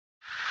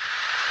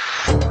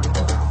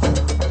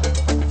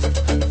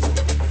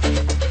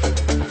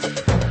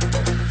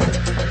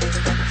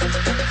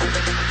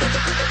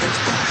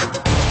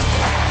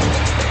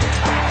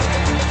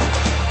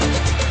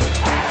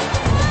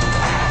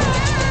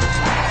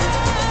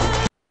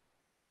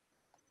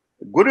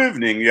Good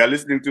evening. You are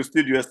listening to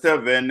Studio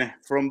 7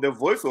 from the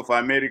Voice of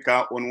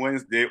America on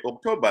Wednesday,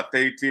 October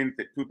 13th,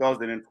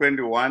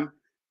 2021.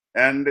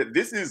 And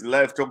this is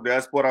Live Talk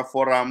Diaspora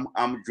Forum.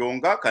 I'm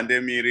Jonga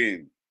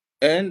Kandemiri.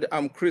 And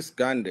I'm Chris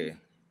Gande.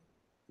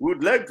 We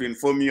would like to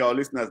inform you, our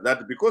listeners,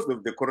 that because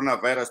of the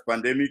coronavirus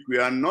pandemic, we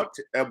are not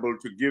able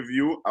to give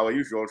you our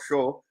usual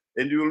show,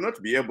 and you will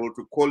not be able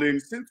to call in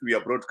since we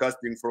are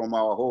broadcasting from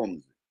our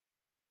homes.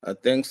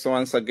 Thanks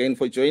once again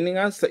for joining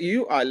us.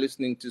 You are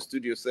listening to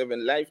Studio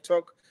 7 Live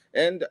Talk,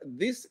 and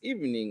this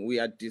evening we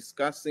are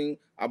discussing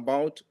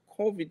about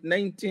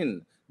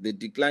COVID-19, the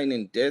decline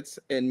in deaths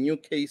and new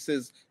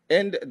cases,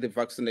 and the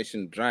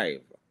vaccination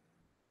drive.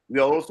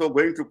 We are also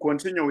going to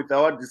continue with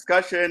our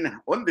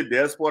discussion on the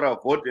diaspora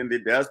vote and the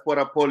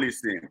diaspora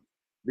policy.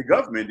 The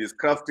government is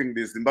crafting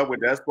the Zimbabwe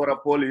diaspora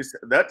policy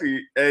that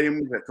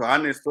aims to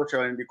harness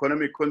social and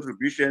economic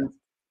contributions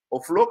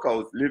of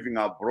locals living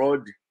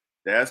abroad,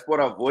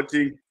 diaspora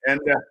voting,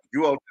 and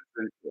dual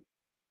citizenship.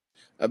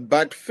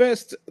 But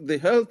first, the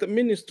health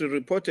ministry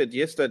reported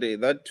yesterday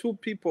that 2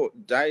 people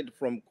died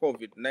from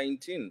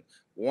COVID-19,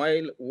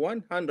 while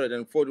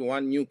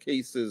 141 new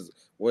cases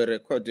were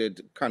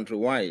recorded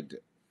countrywide.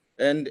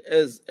 And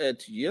as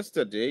at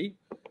yesterday,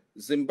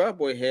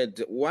 Zimbabwe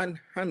had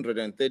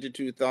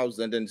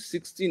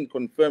 132,016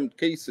 confirmed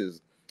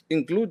cases,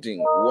 including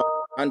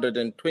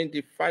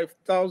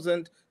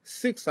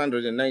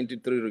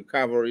 125,693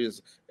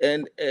 recoveries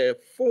and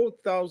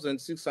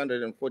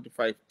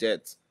 4,645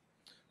 deaths.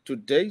 To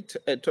date,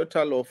 a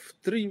total of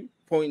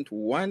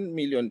 3.1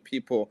 million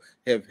people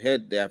have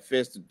had their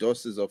first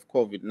doses of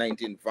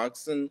COVID-19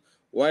 vaccine,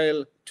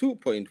 while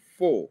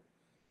 2.4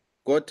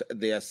 got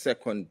their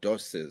second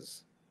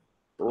doses.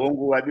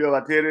 Hongu wadiwa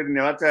vateereri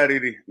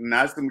nevatariri,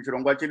 nhasi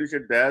muchirongwa chedu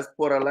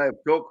cheDiaspora Live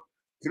Talk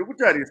tiri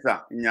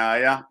kutarisa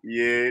nyaya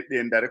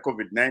yedenda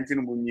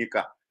reCovid-19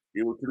 munyika.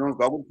 Iwo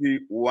tinonzwa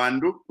kuti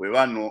uwandu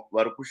hwevanhu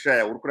vari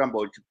kushaya huri kuramba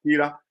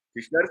huchikwira.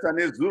 Tichitarisa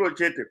nezuro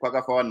chete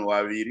kwakafa vanhu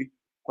vaviri.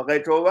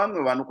 Kwakaitawo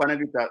vamwe vanokwana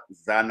kuita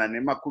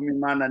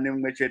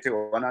 141 chete,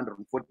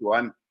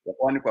 141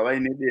 vakawanikwa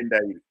vaine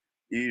denda iri.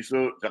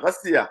 Izvo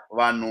zvakasiya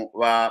vanhu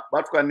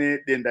vabatwa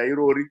nedenda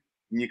irori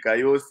nyika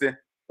yose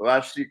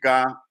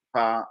vasvika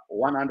pa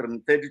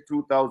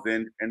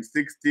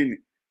 132,016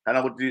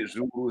 kana kuti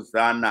zviuru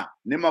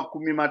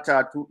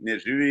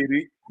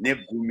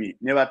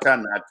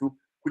 132,216,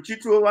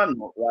 kuchitiwo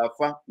vanhu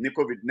vafa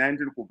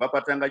neCovid-19 kubva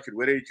patanga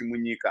chirwere ichi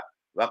munyika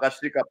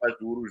vakasvika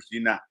pazviuru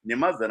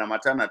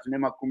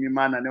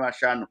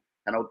 4,645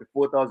 kana kuti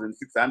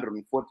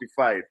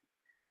 4,645.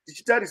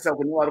 Tichitarisa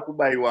kune vari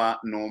kubayiwa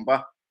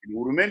nhomba,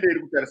 hurumende iri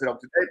kutarisira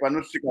kuti dai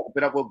panosvika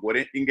kupera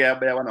kwegore inge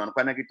yabaya vanhu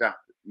vanokwana kuita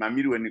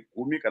mamiliyoni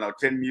 10 kana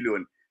 10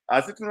 miliyoni.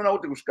 Asi tinoona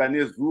kuti kusvika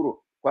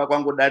nezuro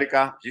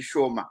kwangodarika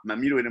zvishoma,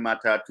 mamiliyoni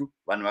 3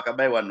 vanhu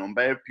vakabayiwa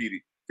nhomba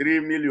yepiri,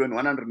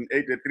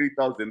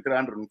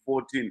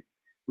 3,183,314.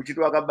 Kuchiti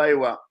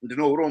vakabayiwa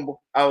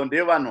ndinourombo, avo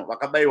ndevanhu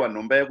vakabayiwa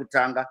nhomba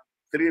yekutanga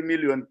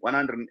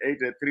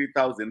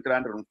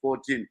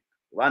 3,183,314.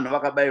 vanhu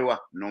vakabayiwa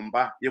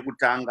nhomba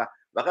yekutanga.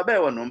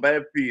 Vakabayiwa nhomba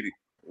yepiri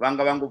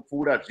vanga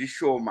vangopfuura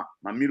zvishoma,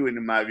 mamiliyoni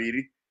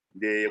 2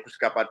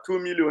 kusvika pa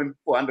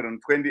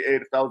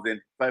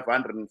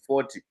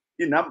 2,428,540.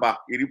 Inhamba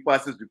iri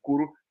pasi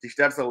zvikuru,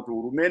 tichitarisa kuti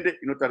hurumende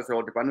inotarisira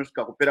kuti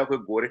panosvika kupera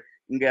kwegore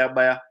inge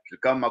yabaya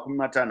zvikamu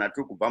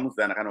 60 kubva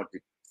muzana kana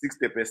kuti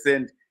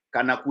 60%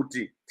 kana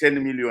kuti 10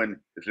 miliyoni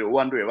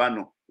zveuwandu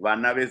hwevanhu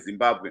vana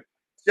veZimbabwe.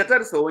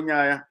 Tichatarisawo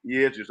nyaya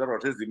yezvizvarwa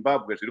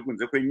zveZimbabwe zviri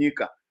kunze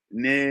kwenyika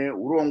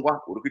neurongwa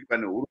huri kuitwa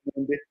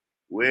nehurumende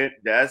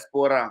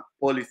hwediaspora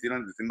policy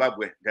inonzi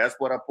Zimbabwe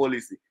diaspora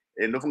policy.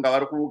 Ndofunga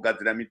vari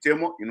kugadzira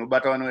mitemo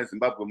inobata vana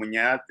veZimbabwe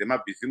munyaya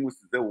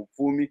dzemabhizimusi,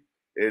 dzehupfumi,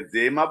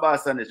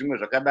 dzemabasa nezvimwe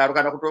zvakadaro,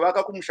 kana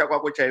kutovaka kumusha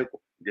kwako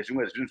chaiko.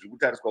 Ndezvimwe zvinhu zviri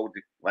kutariswa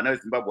kuti vana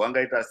veZimbabwe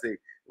vangaita sei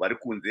vari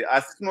kunze.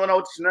 Asi tinoona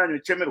kuti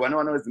chinonyanyochemerwa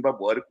nevana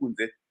veZimbabwe vari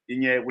kunze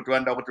inyaya yekuti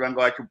vanoda kuti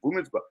vanga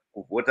vachibvumidzwa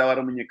kuvhota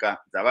vari munyika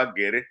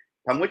dzavagere,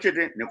 pamwe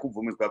chete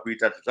nekubvumidzwa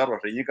kuita zvizvarwa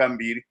zvenyika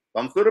mbiri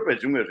pamusoro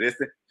pezvimwe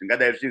zvese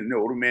zvingadai zvichinzi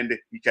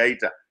nehurumende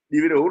ichaita.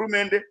 Divi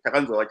rehurumende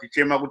takanzwa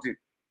vachichema kuti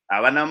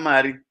havana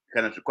mari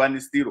kana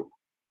zvikwanisiro.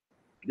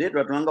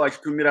 Ndezvo tinonga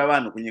vachitumira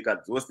vanhu kunyika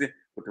dzose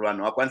kuti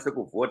vanhu vakwanise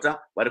kuvhota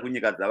vari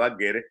kunyika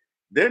dzavagere.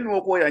 Then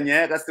wokoya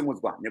nyaya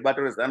yakasimudzwa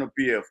nebato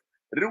reZANU-PF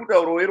riri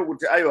kutaurawo iri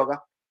kuti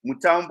aiwaka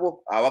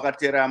mutambo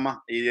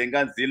hawakaterama,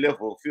 inganzi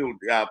level field,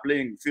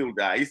 playing field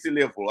haisi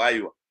level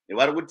aiwa.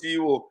 Vari kuti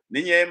iwo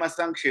nenyaya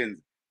yemasanctions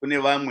kune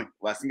vamwe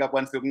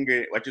vasingakwanise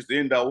kunge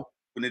vachizoendawo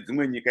kune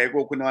dzimwe nyika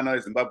iko kune vana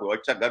veZimbabwe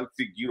vachitsvaga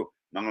rutsigiro,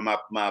 mamwe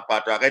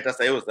mapato akaita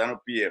saiwo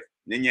ZANU-PF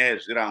nenyaya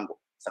yezvirango.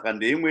 Saka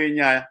ndeimwe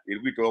yenyaya iri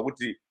kuitawo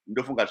kuti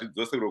ndofunga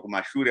zvidzoserwe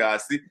kumashure,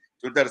 asi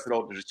tinotarisira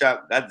kuti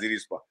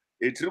zvichagadziriswa.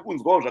 Tiri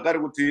kunzwawo zvakare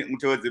kuti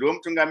mutevedzeri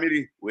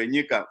wemutungamiri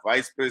wenyika,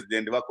 vice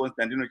president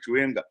vaConstantino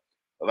Chiwenga,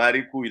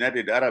 vari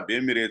kuUnited Arab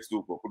Emirates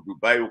uko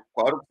kuDubai uko,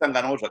 kwavari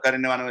kusanganawo zvakare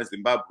nevana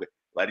veZimbabwe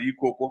vari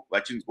ikoko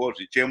vachinzwawo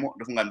zvichemo.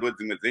 Ndofunga ndo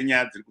dzimwe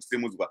dzenyaya dziri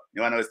kusimudzwa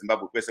nevana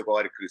veZimbabwe kwese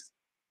kwavari, Chris.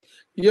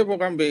 Yebo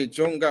kambe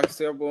jonga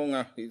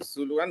siyabonga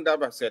isizulu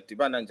kandaba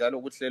siyadibana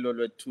njalo kuhlelo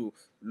lwethu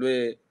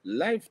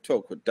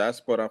Livetalk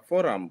Diaspora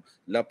Forum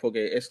lapho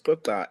ke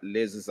esixoxa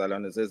lezi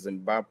zalwane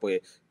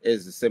zeZimbabwe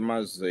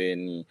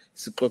ezisemazweni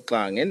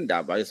sixoxa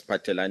ngendaba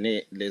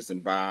eziphathelane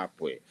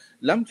leZimbabwe.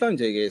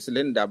 Lamhlanje ke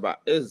silendaba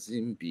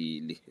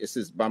ezimbili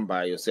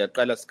esizibambayo.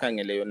 Siyaqala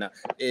sikhangele yona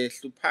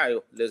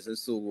ehluphayo lezi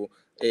nsuku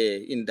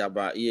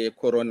indaba ye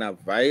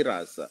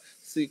coronavirus.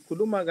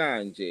 Sikhuluma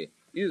kanje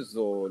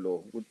izolo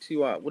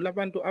kuthiwa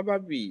kulabantu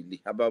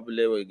ababili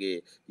ababulewe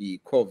ke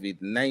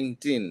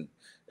yi-COVID-19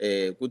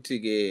 kuthi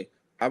ke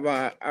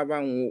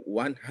abangu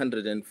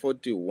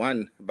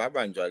 141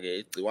 babanjwa ke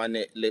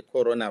igciwane le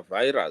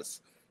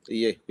coronavirus.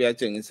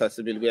 Kuyatshengisa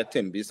sibili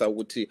kuyathembisa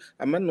ukuthi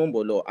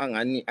amanombolo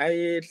angani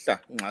ayehla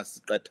nxa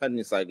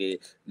siqathanisa ke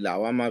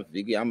lawa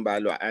amaviki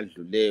ambalwa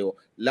adluleyo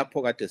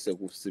lapho kade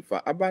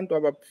sekusifa abantu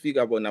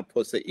abafika bona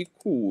phose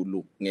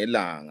 100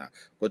 ngelanga,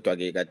 kodwa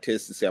ke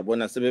kathesi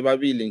siyabona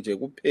sebebabili nje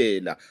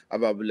kuphela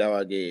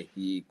ababulawa ke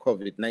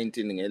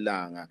yi-COVID-19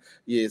 ngelanga.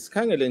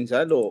 Sikhangele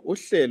njalo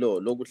uhlelo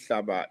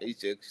lokuhlaba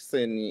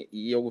ijekiseni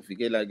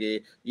yokuvikela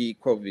ke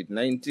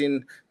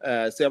i-COVID-19.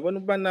 Siyabona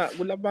ukubana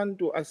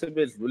kulabantu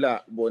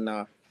asebedlula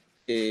bona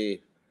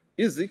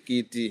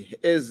izigidi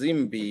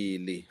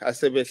ezimbili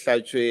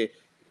asebehlatshwe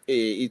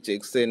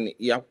ijekiseni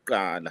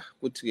yakuqala,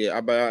 kuthi ke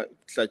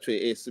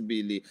abahlatshwe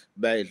esibili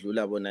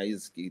bayedlula bona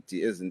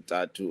izigidi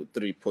ezintathu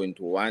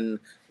 3.1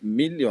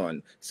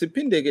 million.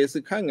 Siphinde ke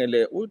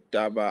sikhangele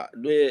udaba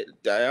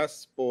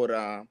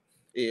lwe-Diaspora,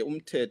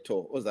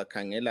 umthetho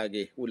ozakhangela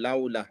ke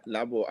ulawula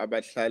labo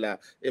abahlala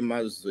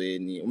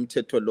emazweni.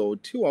 Umthetho lo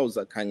uthiwa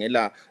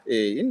uzakhangela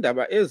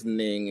indaba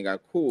eziningi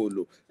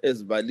kakhulu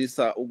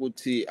ezibalisa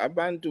ukuthi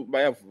abantu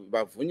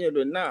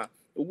bavunyelwe na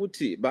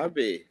ukuthi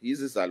babe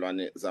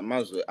yizizalwane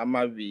zamazwe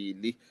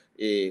amabili,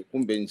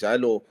 kumbe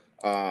njalo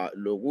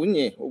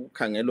lokunye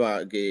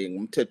okukhangelwa ke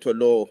ngumthetho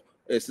lo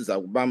esiza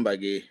kubamba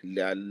ke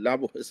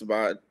labo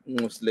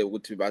esibanxusile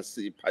ukuthi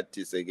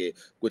basiphathise ke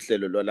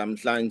kuhlelo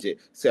lwalamhlanje.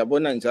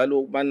 Siyabona njalo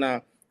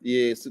ukubana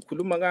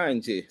sikhuluma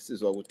kanje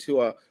sizwa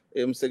kuthiwa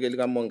umsekeli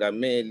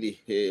kamongameli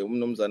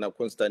umnumzana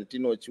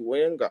Constantino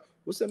Chiwenga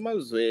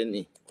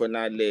usemazweni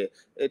khonale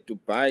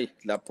eDubai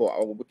lapho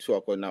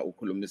okuthiwa khona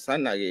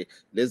ukhulumisana ke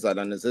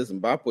lezalwane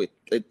zeZimbabwe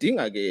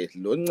edinga ke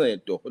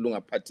loncedo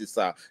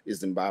olungaphathisa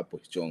iZimbabwe.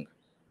 Jonga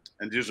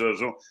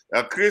ndizvozvo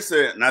Chris,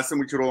 nhasi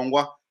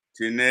muchirongwa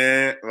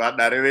tine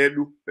vadare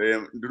vedu.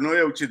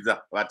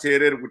 Ndinoyeuchidza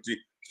vateereri kuti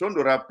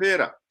svondo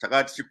rapera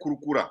takati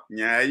chikurukura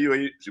nyaya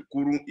iyoyi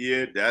zvikuru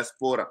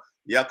yediaspora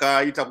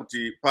yakaita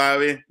kuti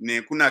pave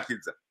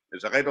nekunakidza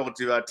zvakaita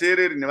kuti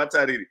vateereri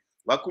nevatariri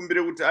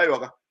vakumbire kuti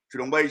aiwa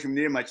chirongwa ichi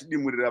munee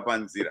machidimurira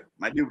panzira,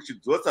 madii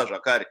kuchidzotsa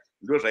zvakare.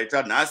 Ndo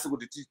zvaita nhasi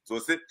kuti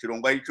tidzose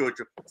chirongwa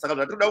ichocho. Saka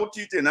zvatoda kuti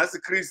tiite nhasi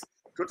Chris,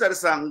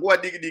 totarisa nguva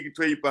diki diki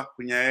toipa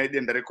kunyaya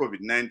yedenda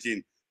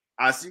reCovid-19,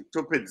 asi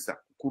topedzisa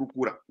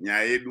kukurukura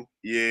nyaya yedu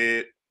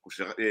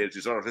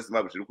yezvizvarwa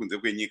zveZimbabwe zviri kunze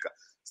kwenyika.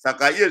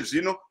 Saka iye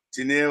zvino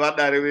tine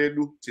vadare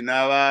vedu,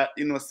 tinava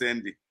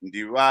Innocent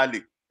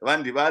Ndivali.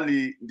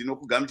 Vandivali,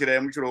 ndinokugamuchirai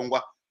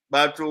muchirongwa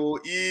bato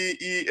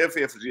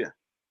EFF zviya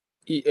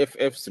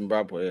EFF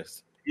Zimbabwe.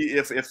 Yes,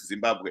 EFF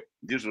Zimbabwe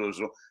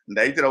ndizvozvo.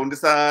 Ndaitira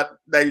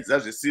undisadaidza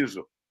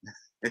zvisizvo.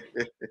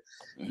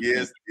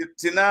 Yes,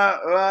 tina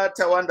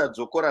vatawanda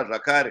dzokora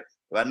zvakare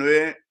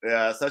vanove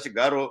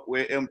sachigaro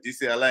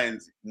weMDC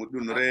Alliance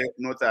mudunhu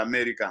reNorth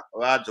America.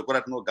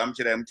 Vadzokora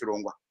tinogamuchirai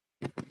muchirongwa.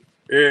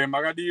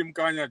 Makadii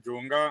mukanya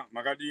Jonga,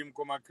 makadii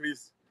mukoma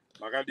Chris,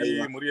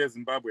 makadii muri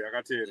yeZimbabwe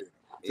yakateerera.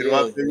 Tiri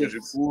vapenyu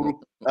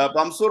zvikuru.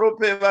 Pamusoro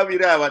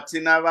pevaviri ava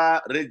tina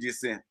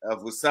vaRegise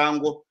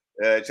Vusango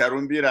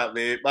Charumbira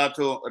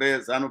vebato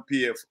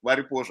reZANU-PF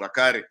varipo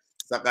zvakare.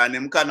 Saka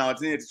nemukana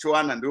watinenge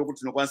tichiwana ndewekuti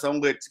tinokwanisa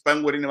kunge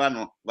pangori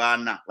nevanhu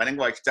vana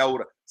vanenge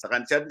vachitaura. Saka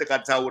ndichati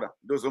ndikataura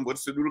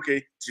ndozomboti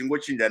sudurukei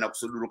tichingochinjana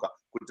kusuduruka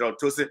kuitira kuti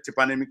tose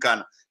tipane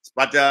mikana.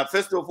 But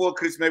first of all,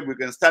 Chris, maybe we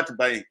can start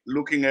by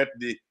looking at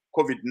the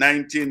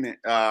COVID-19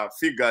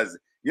 figures.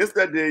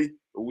 Yesterday,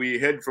 we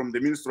heard from the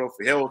Minister of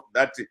Health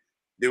that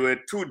there were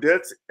 2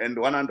 deaths and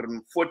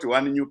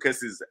 141 new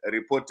cases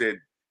reported.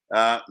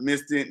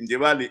 Mr.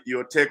 Ndivali,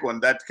 your take on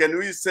that? Can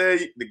we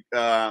say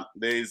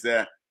there is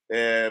a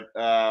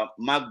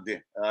marked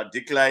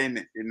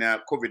decline in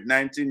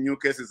COVID-19 new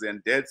cases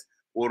and deaths,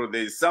 or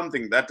there is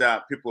something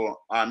that people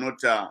are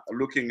not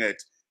looking at?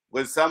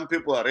 Because some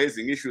people are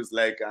raising issues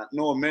like,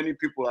 no, many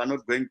people are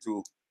not going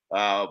to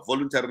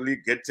voluntarily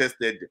get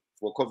tested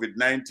for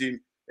COVID-19,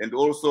 and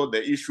also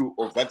the issue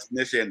of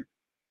vaccination.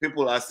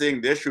 People are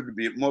saying there should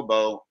be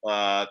mobile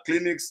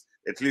clinics,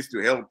 at least to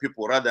help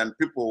people, rather than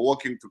people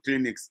walking to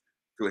clinics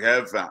to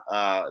have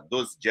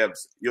those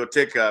jabs. Your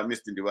take,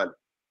 Mr. Ndivali.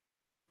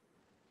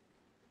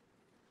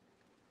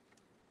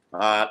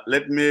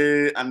 Let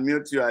me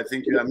unmute you. I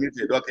think you are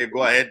muted. Okay,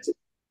 go ahead.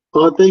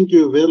 Oh, thank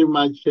you very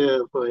much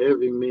for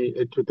having me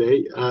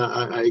today.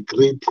 I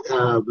greet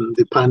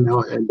the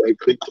panel and I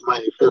greet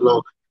my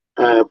fellow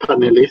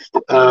panelists.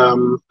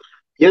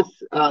 Yes,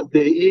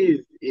 there is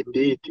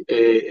indeed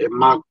a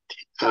marked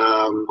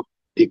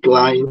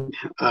decline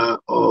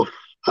of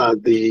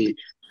this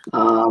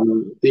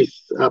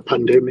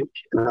pandemic.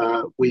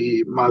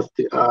 We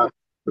must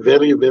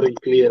very, very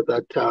clear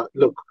that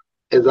look,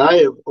 as I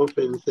have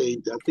often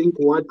said, I think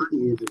what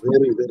is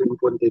very, very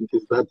important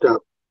is that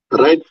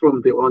right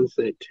from the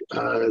onset,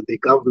 the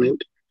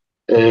government,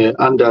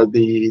 under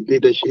the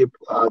leadership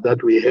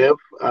that we have,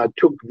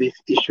 took this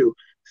issue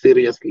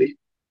seriously.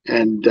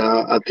 And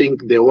I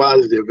think there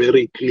was a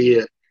very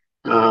clear,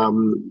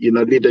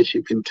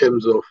 leadership in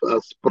terms of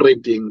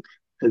spreading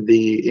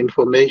the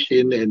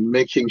information and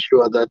making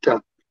sure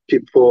that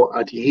people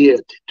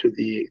adhered to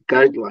the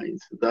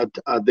guidelines that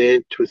are there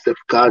to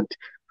safeguard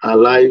our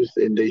lives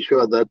and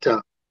ensure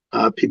that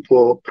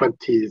people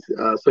practice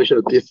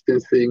social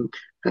distancing,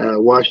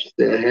 wash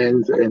their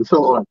hands, and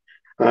so on.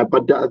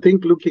 But I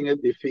think looking at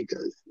the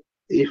figures,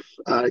 if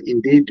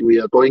indeed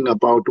we are going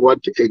about what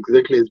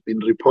exactly has been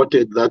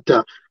reported,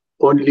 that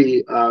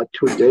only 2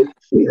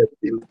 deaths have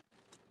been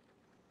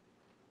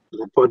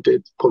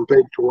reported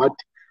compared to what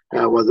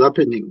was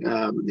happening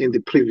in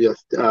the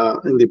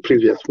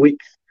previous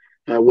weeks,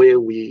 where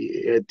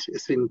we had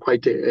seen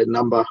quite a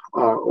number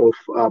of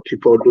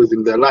people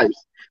losing their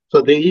lives.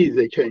 So there is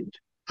a change.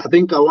 I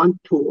think I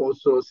want to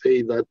also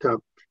say that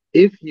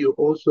if you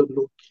also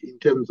look in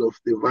terms of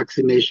the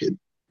vaccination,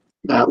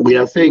 we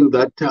are saying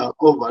that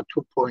over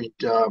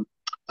 2.1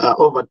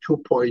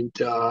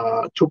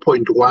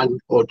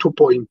 or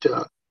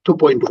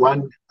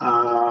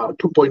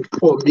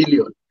 2.4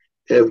 million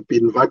have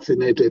been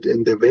vaccinated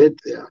and they've had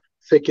their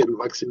second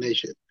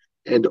vaccination,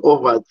 and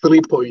over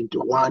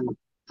 3.1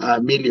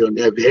 million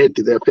have had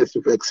their first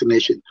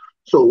vaccination.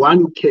 So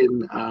one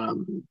can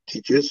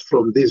deduce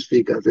from these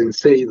figures and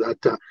say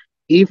that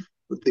if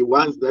the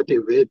ones that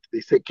have had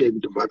the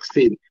second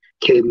vaccine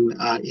can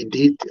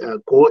indeed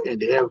go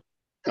and have,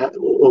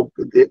 or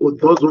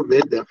those who have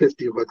had their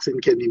first vaccine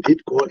can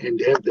indeed go and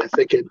have their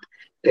second,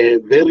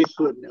 very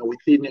soon,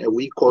 within a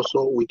week or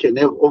so, we can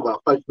have over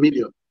 5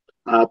 million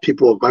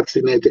people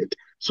vaccinated.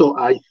 So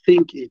I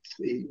think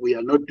we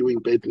are not doing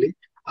badly.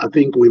 I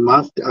think we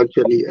must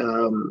actually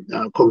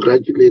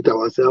congratulate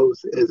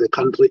ourselves as a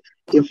country.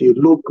 If you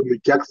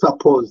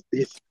juxtapose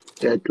this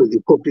to the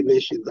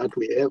population that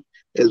we have,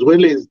 as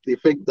well as the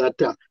fact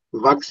that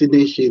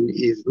vaccination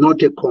is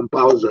not a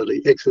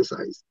compulsory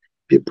exercise.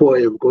 People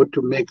have got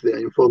to make their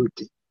informed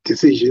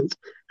decisions,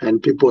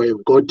 and people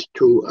have got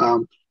to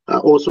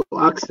also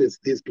access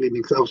these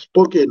clinics. I've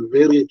spoken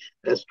very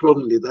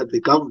strongly that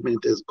the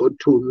government has got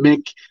to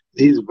make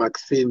these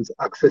vaccines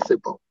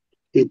accessible.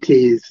 It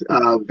is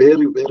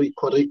very, very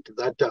correct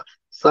that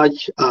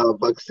such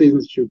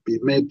vaccines should be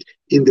made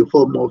in the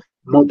form of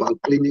mobile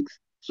clinics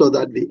so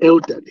that the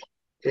elderly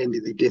and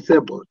the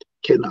disabled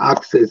can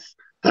access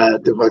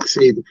the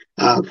vaccine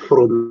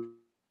from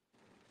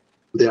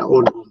their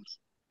own homes.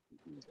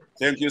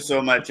 Thank you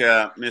so much,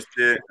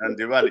 Mr.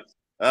 Andivali.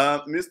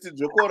 Mr.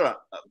 Jokora,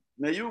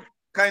 may you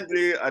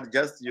kindly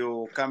adjust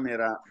your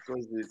camera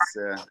because it's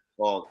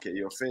okay.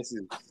 Your face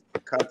is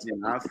cut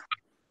in half.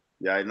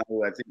 Yeah,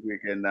 now I think we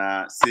can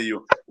see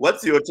you.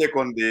 What's your take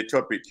on the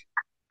topic?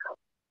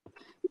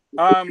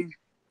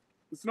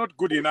 It's not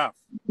good enough.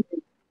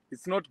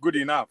 It's not good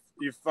enough.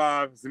 If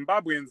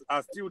Zimbabweans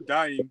are still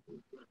dying,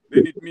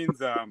 then it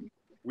means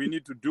we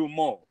need to do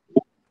more.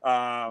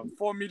 4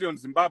 million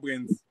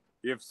Zimbabweans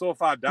have so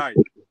far died,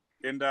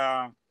 and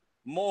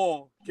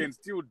more can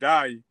still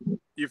die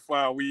if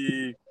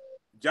we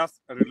just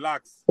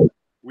relax.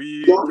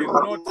 We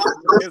cannot,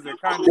 as a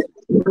country.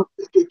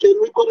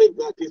 Can we correct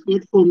that? It's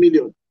not 4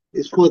 million,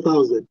 it's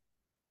 4,000.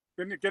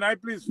 Can I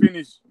please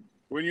finish?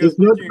 When you're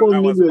speaking, I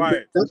was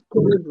quiet. That's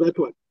correct, that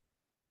one.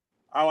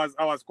 I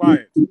was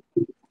quiet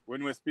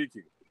when we're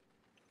speaking.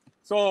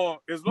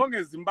 So as long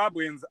as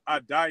Zimbabweans are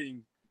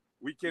dying,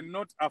 we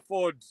cannot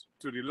afford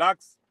to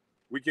relax.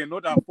 We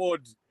cannot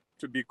afford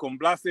to be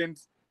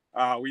complacent.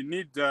 We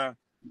need to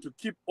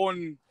keep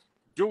on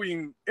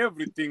doing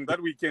everything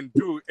that we can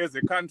do as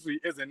a country,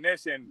 as a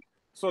nation,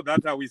 so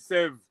that we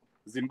save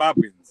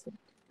Zimbabweans.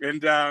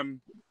 And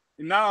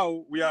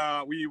now we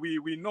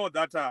know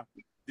that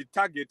the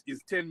target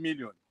is 10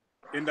 million,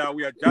 and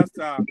we are just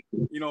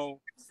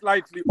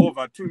slightly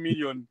over 2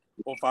 million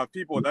of our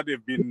people that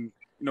have been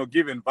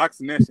given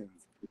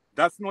vaccinations.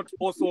 That's not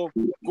also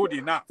good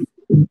enough.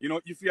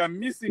 If you are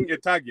missing a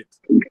target,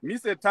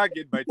 miss a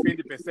target by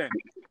 20%,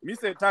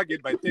 miss a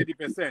target by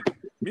 30%,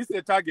 miss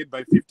a target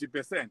by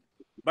 50%.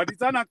 But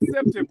it's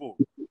unacceptable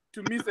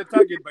to miss a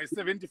target by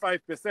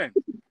 75%.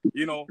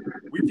 We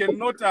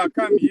cannot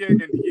come here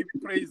and heap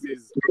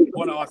praises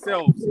on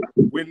ourselves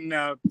when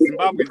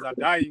Zimbabweans are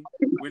dying,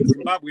 when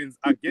Zimbabweans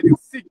are getting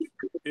sick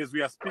as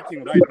we are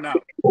speaking right now.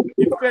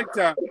 In fact,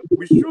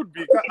 we should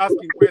be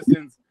asking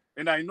questions,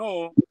 and I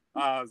know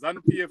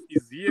ZANU-PF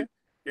is here,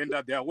 and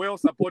they are well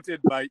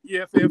supported by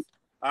EFF.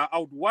 I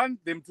would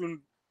want them to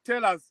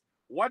tell us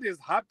what has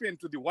happened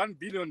to the $1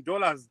 billion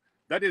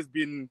that has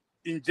been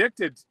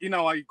injected in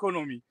our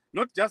economy,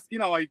 not just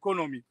in our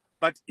economy,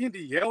 but in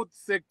the health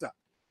sector.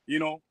 You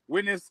know,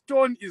 when a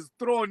stone is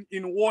thrown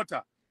in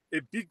water, a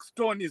big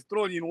stone is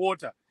thrown in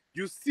water,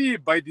 you see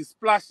by the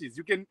splashes,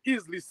 you can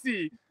easily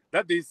see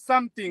that there is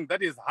something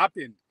that has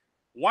happened.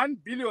 $1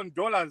 billion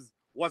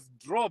was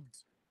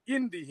dropped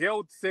in the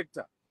health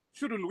sector.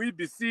 Shouldn't we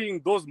be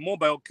seeing those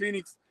mobile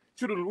clinics?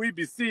 Shouldn't we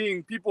be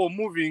seeing people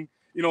moving,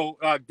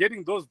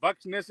 getting those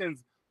vaccinations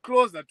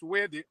closer to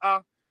where they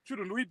are?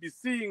 Shouldn't we be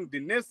seeing the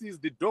nurses,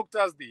 the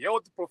doctors, the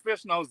health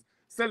professionals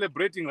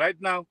celebrating right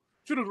now?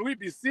 Shouldn't we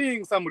be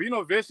seeing some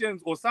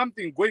renovations or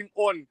something going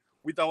on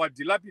with our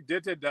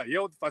dilapidated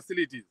health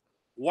facilities?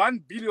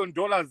 $1 billion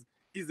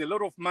is a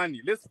lot of money.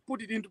 Let's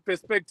put it into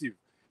perspective.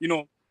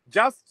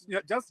 Just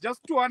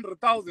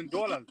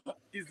 $200,000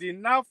 is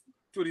enough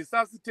to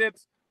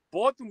resuscitate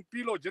both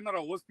Mpilo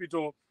General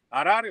Hospital,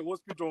 Harare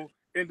Hospital,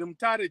 and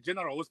Mtare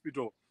General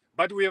Hospital.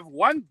 But we have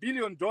 $1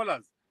 billion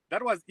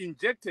that was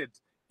injected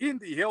in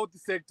the health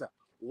sector.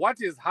 What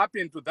has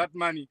happened to that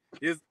money?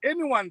 Has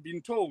anyone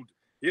been told?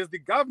 Has the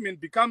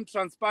government become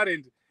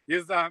transparent?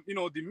 Has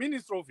the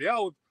Minister of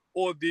Health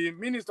or the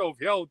Minister of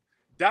Health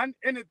done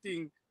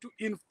anything to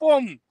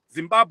inform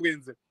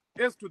Zimbabweans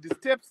as to the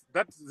steps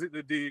that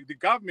the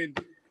government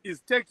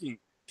is taking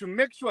to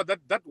make sure that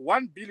that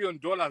 $1 billion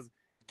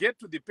get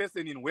to the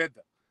person in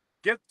weather,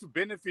 get to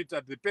benefit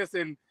the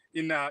person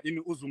in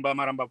Uzumba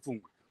Maramba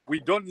Pfungwe? We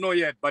don't know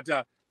yet, but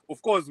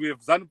of course we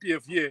have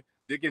ZANU-PF here.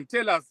 They can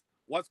tell us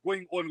what's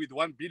going on with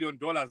 $1 billion,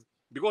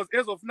 because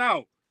as of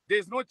now,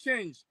 there's no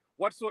change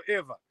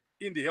whatsoever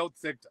in the health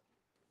sector.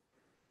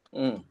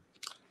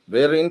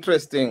 Very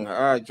interesting.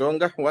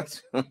 Jonga, what?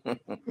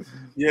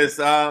 Yes,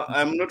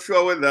 I'm not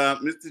sure whether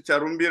Mr.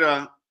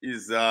 Charumbira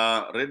is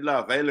readily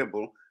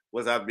available,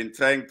 because I've been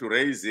trying to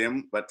raise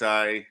him, but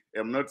I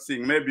am not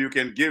seeing. Maybe you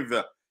can give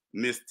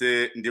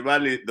Mr.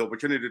 Ndibali the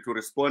opportunity to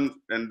respond,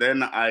 and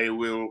then I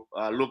will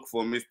look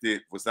for Mr.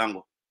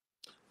 Vusango.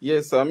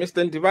 Yes,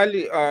 Mr.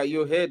 Ndibali,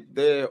 you heard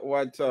there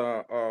what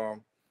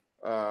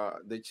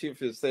the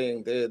chief is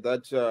saying there,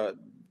 that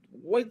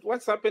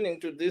what's happening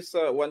to this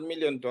 $1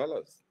 million?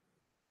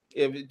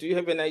 Do you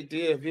have an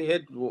idea? Have you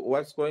heard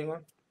what's going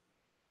on?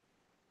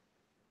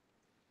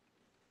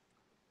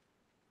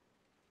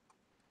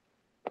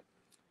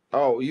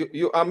 Oh,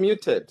 you are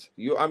muted.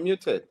 You are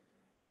muted.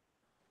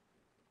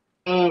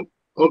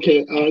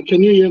 Okay.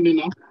 Can you hear me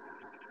now?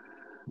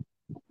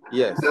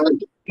 Yes.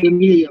 Can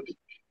you hear me?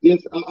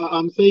 Yes.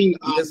 I'm saying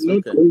yes,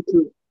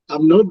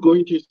 I'm not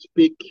going to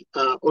speak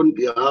on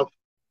behalf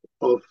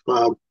of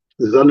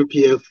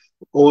ZANU-PF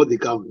or the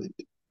government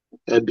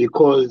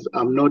because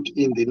I'm not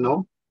in the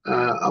know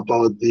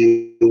about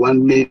the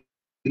 1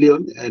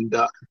 million, and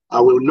I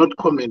will not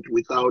comment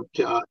without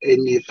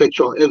any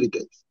factual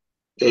evidence.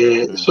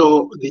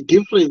 So the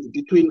difference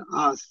between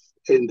us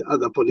and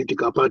other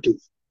political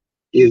parties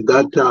is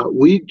that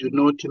we do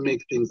not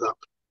make things up.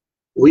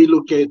 We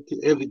look at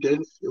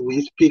evidence,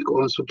 we speak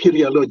on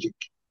superior logic.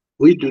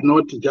 We do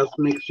not just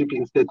make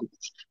sweeping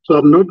statements. So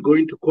I'm not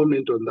going to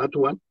comment on that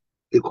one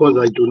because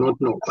I do not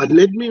know. But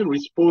let me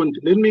respond.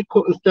 Let me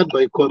start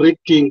by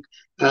correcting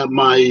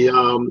my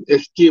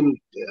esteemed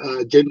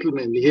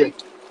gentleman here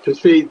to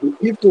say the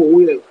people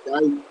who have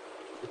died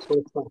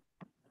so far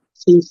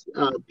since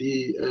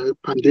the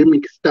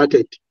pandemic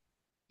started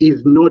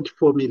is not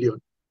 4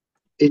 million.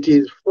 It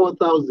is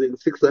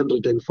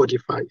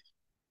 4,645.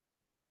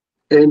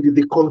 And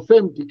the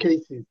confirmed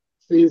cases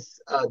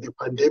since the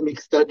pandemic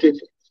started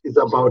is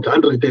about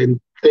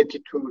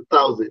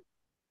 132,000.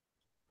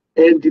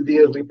 And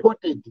the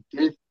reported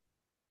death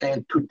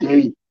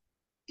today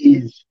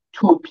is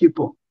 2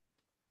 people.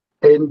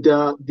 And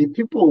the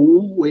people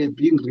who were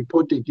being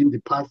reported in the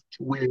past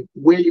were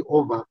way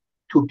over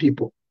 2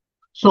 people.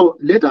 So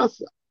let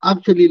us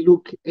actually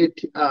look at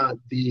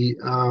the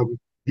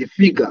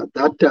figure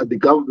that the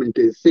government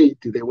has said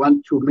they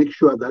want to make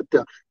sure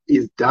that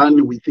is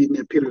done within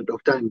a period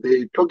of time.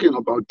 They're talking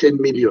about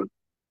 10 million.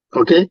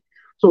 Okay?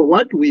 So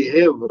what we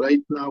have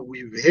right now,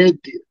 we've had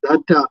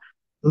that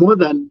more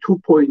than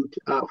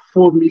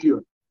 2.4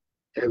 million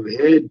have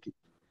had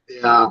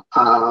their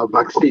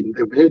vaccine.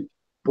 They've had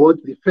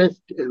both the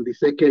first and the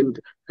second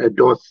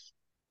dose.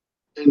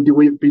 And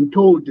we've been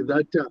told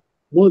that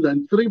more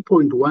than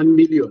 3.1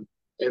 million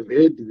have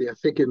had their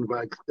second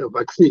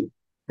vaccine.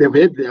 They've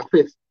had their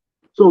first.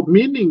 So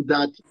meaning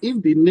that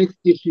in the next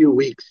few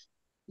weeks,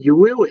 you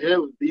will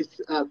have this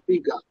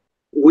figure,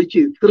 which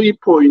is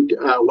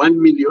 3.1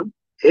 million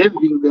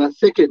having their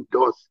second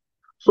dose.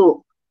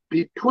 So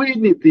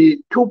between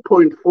the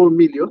 2.4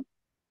 million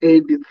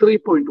and the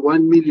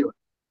 3.1 million,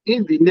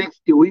 in the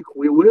next week,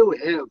 we will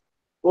have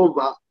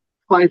over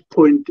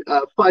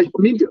 5.5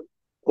 million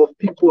of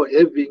people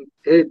having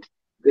had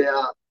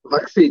their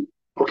vaccine.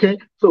 Okay,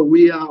 so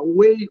we are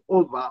way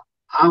over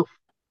half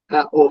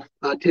of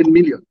 10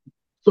 million.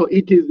 So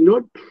it is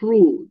not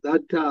true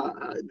that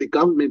the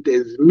government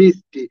has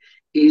missed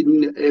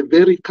in a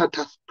very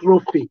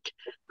catastrophic,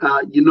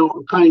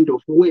 kind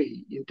of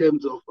way in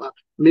terms of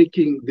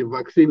making the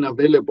vaccine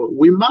available.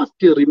 We must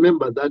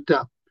remember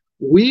that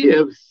we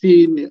have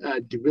seen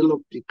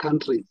developed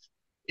countries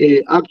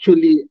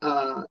actually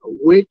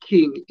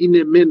working in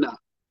a manner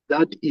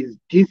that is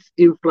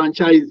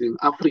disenfranchising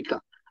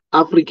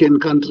African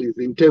countries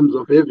in terms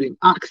of having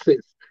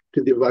access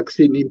to the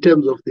vaccine, in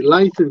terms of the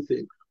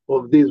licensing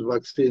of these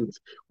vaccines.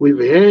 We've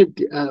had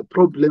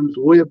problems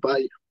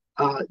whereby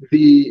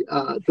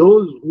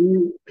those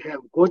who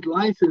have got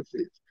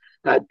licenses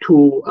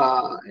to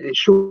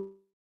ensure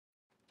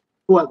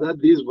that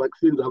these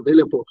vaccines are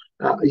available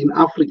in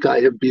Africa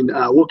have been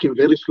working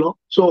very slow.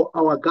 So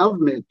our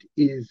government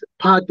is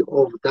part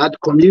of that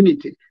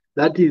community.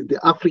 That is the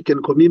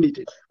African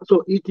community.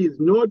 So it is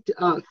not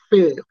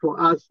fair for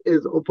us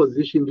as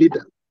opposition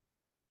leaders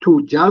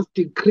to just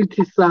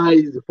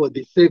criticize for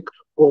the sake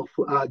of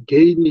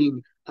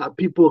gaining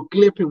people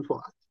clapping for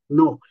us.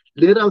 No,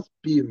 let us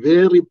be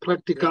very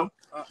practical.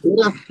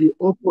 Let us be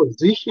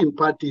opposition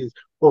parties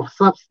of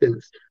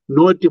substance,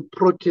 not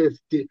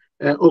protest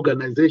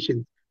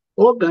organizations.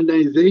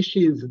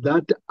 Organizations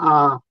that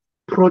are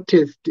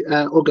protest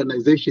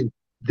organizations,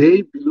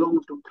 they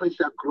belong to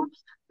pressure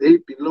groups. They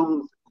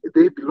belong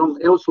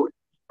elsewhere.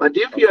 But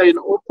if you are an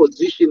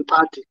opposition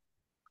party,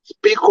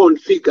 speak on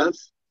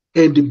figures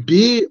and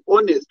be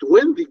honest.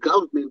 When the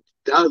government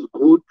does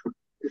good,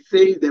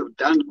 say they've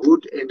done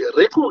good and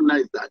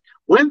recognize that.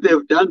 When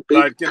they've done bad,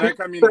 right, can I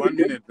come in 1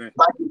 minute then?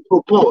 But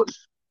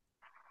propose.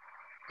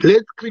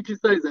 Let's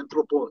criticize and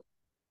propose.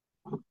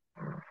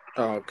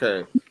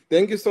 Okay.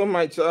 Thank you so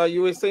much.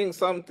 You were saying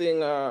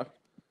something,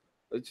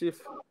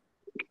 Chief.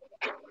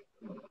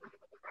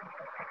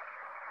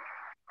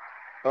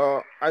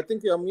 I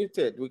think you're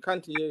muted. We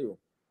can't hear you.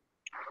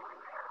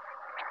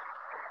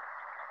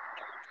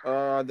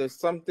 There's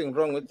something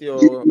wrong with your...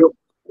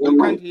 We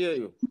can't hear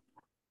you.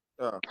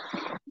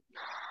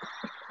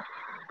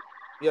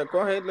 Yeah, go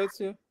ahead. Let's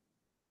hear.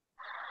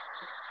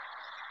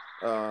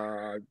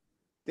 I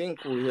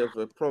think we have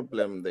a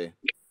problem there.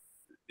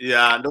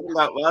 Yeah,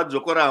 ndokunga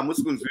vadzokora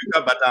hamusi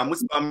kunzwika but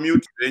hamusi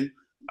pamute zvenyu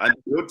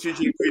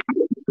handinotichi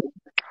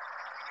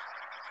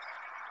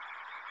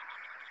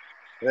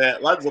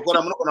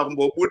vadzokora munogona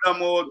kumbobuda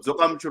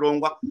modzoka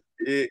muchirongwa.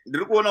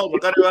 Ndiri kuona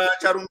zvakare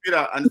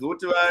vacharumbira handizivi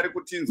kuti vari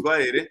kutinzwa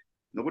here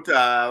nokuti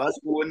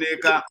havasi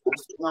kuoneka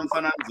kusina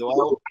mufananidzo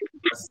wavo,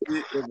 asi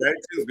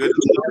regai tinzwe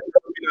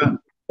vacharumbira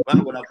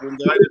vanogona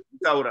kunge vaine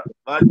kutaura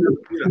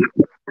vacharumbira.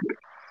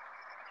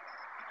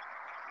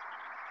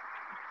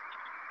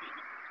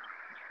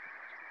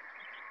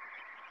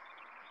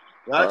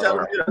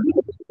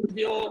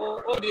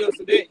 Your audio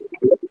today.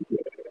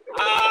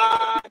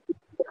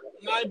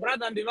 My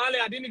brother Ndivale,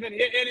 I didn't even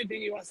hear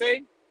anything he was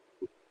saying.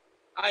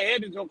 I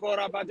heard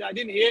Jokora, but I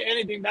didn't hear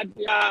anything that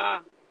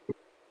the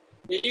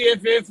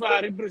EFF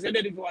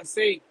representative was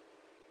saying.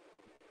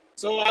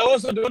 So I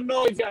also don't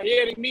know if you are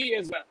hearing me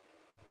as well.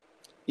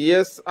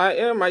 Yes, I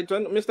am. I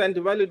don't. Mr.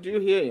 Ndivale, do you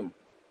hear him?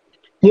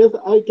 Yes,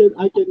 I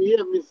can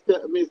hear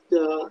Mr.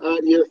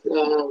 Yes,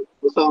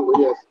 Musango,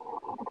 yes.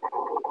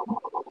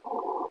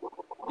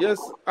 Yes,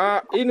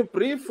 in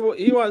brief,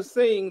 he was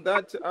saying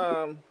that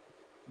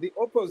the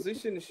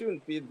opposition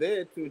shouldn't be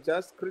there to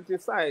just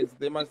criticize.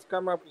 They must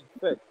come up with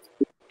facts.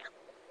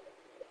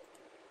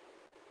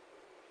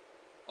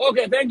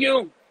 Okay, thank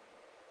you.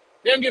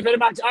 Thank you very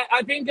much.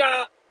 I think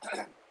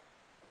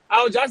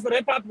I'll just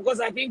wrap up because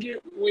I think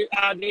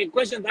the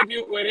questions that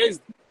you were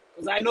raised,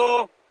 because I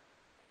know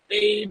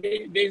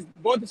they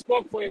both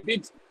spoke for a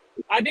bit.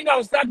 I think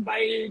I'll start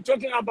by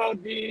talking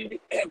about the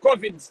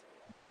COVID.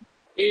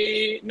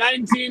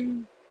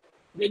 19,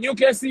 the new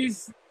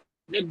cases,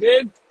 the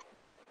death,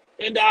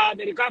 and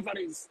the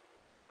recoveries.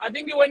 I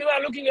think when we are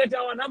looking at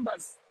our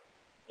numbers,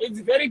 it's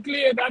very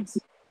clear that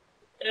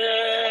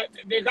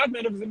the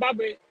government of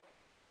Zimbabwe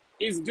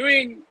is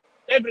doing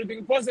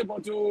everything possible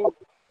to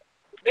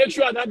make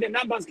sure that the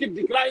numbers keep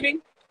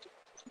declining.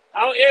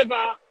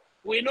 However,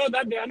 we know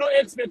that there are no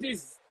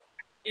expertise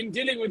in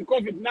dealing with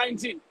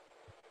COVID-19.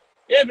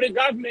 Every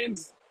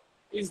government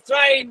is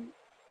trying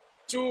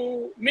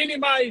to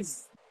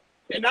minimize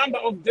the number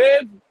of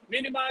deaths,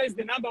 minimize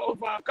the number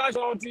of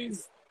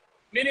casualties,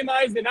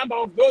 minimize the number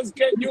of those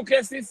new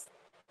cases.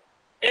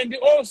 And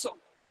also,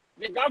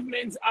 the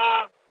governments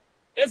are,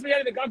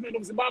 especially the government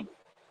of Zimbabwe,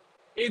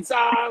 it's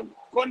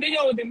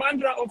continuing with the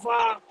mantra of,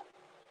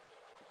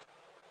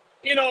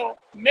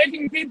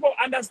 making people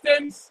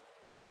understand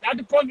that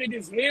COVID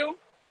is real,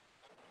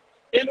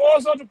 and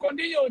also to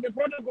continue with the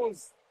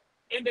protocols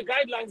and the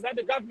guidelines that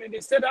the government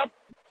has set up,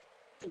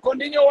 to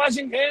continue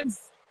washing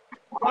hands,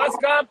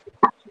 mask up,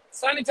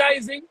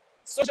 sanitizing,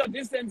 social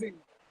distancing.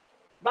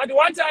 But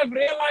what I've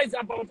realized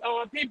about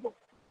our people,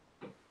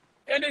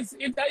 and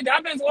it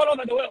happens all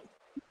over the world,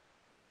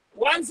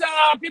 once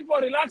people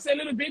relax a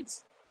little bit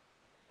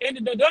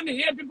and they don't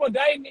hear people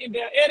dying in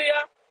their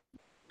area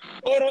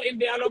or in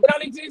their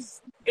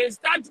localities, they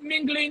start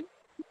mingling,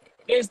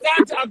 they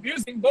start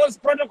abusing those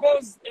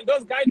protocols and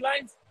those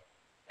guidelines,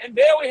 and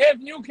there we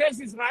have new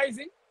cases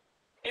rising,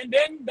 and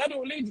then that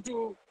will lead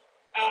to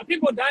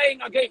people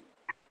dying again.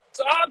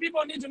 So our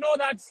people need to know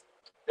that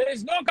there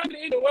is no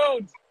country in the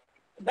world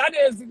that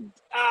has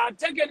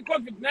taken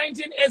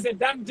COVID-19 as a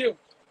done deal.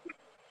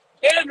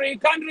 every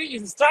country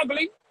is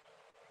struggling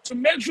to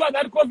make sure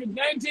that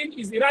COVID-19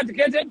 is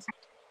eradicated.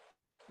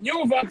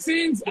 New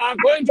vaccines are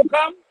going to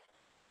come,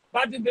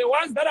 but the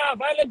ones that are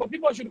available,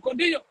 people should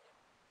continue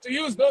to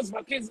use those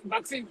vaccines.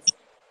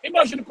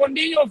 People should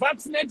continue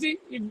vaccinating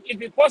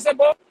if it's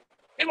possible.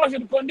 People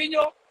should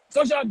continue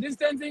social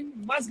distancing,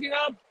 masking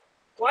up,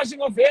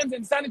 washing of hands,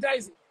 and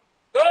sanitizing.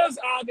 Those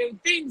are the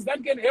things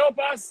that can help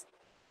us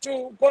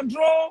to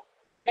control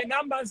the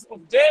numbers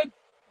of death,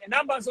 the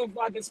numbers of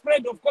the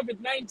spread of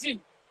COVID-19.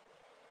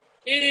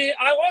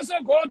 I also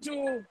go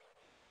to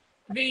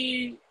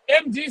the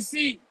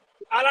MDC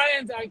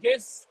Alliance, I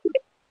guess,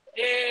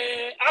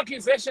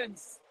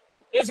 accusations.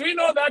 As we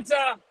know that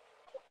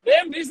the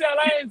MDC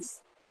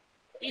Alliance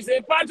is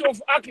a part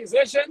of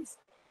accusations.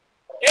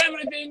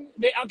 Everything,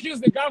 they accuse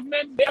the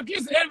government, they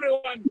accuse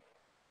everyone,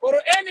 or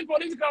any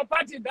political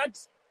party that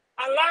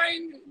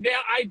align their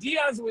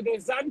ideas with the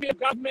Zambian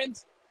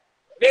government.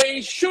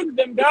 They shoot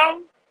them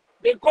down,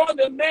 they call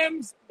them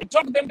names, they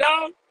talk them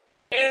down.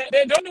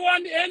 They don't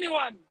want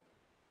anyone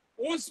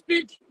who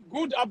speak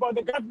good about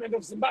the government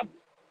of Zimbabwe.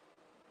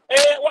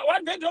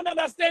 What they don't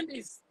understand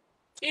is,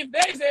 if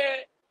there is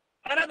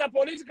another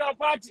political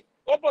party,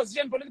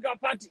 opposition political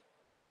party,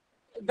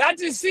 that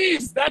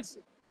sees that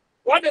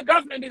what the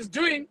government is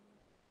doing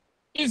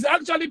is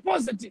actually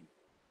positive.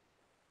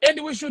 And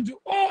we should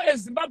all,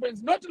 as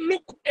Zimbabweans, not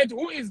look at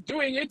who is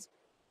doing it,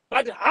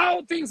 but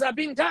how things are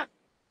being done.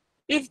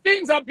 If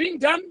things are being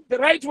done the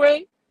right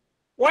way,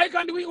 why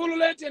can't we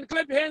ululate and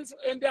clap hands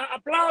and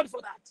applaud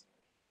for that?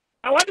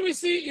 And what we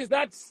see is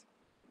that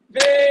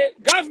the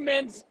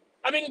government,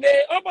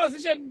 the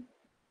opposition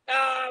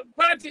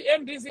party,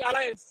 MDC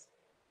Alliance,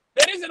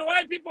 the reason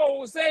why people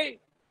will say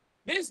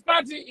this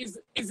party is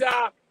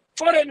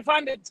foreign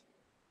funded,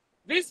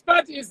 this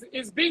party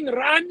is being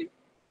run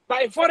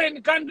by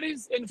foreign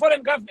countries and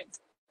foreign governments,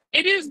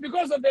 it is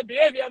because of the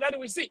behavior that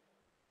we see.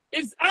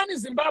 It's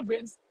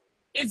anti-Zimbabweans,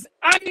 it's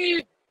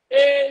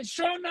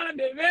anti-Shona,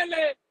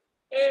 Ndebele,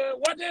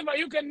 whatever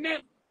you can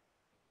name,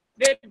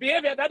 the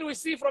behavior that we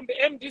see from the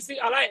MDC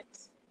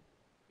Alliance.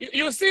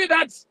 You see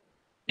that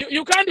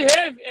you can't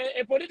have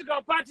a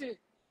political party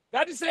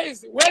that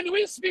says, when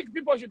we speak,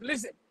 people should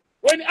listen.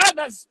 When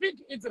others speak,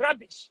 it's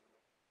rubbish.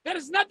 There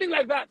is nothing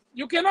like that.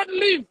 You cannot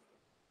live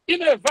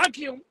in a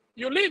vacuum.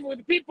 You live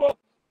with people.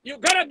 You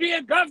gotta be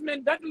a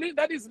government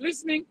that is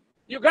listening.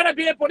 You gotta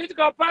be a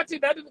political party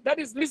that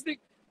is listening.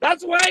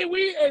 That's why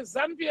we, as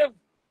Zambian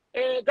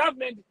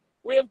government,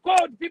 we have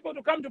called people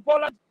to come to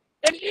Poland,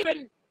 and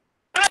even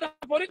other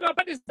political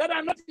parties that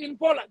are not in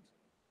Poland,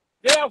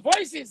 their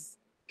voices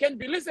can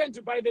be listened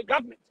to by the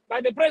government, by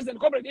the president,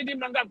 Comrade Idi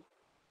Mnangagwa.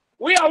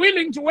 We are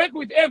willing to work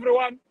with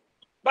everyone,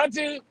 but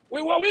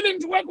we were willing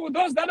to work with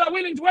those that are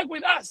willing to work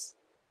with us.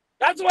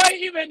 That's why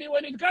even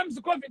when it comes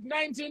to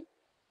COVID-19,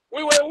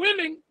 we were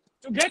willing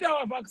to get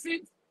our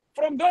vaccines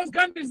from those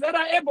countries that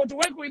are able to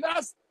work with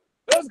us,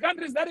 those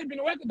countries that have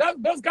been working,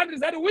 those countries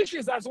that wish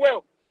us as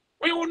well.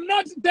 We will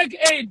not take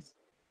aid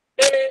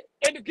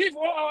and give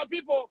all our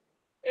people,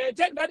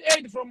 take that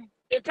aid from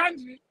a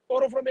country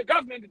or from a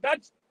government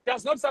that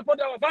does not support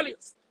our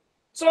values.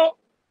 So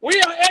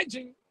we are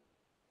urging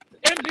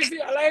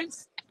MDC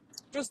Alliance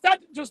to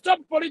stop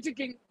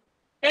politicking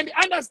and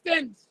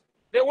understand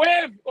the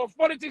wave of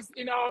politics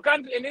in our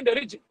country and in the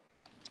region.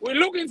 We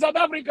look in South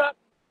Africa,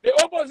 the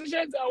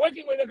oppositions are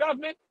working with the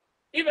government.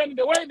 Even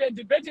the way they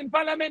debate in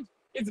parliament,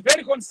 it's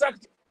very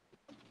constructive.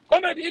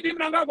 Comrade Idi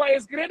Mnangagwa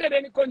has created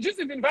a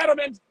conducive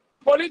environment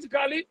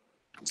politically.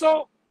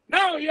 So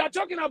now you are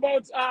talking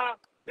about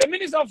the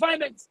Minister of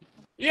Finance.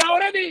 You are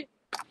already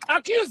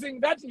accusing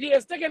that he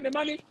has taken the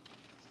money.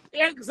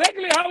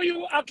 Exactly how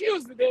you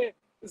accused the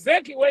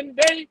ZEC when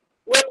they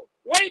were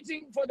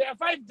waiting for their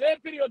 5-day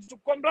period to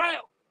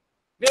compile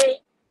the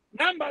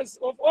numbers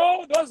of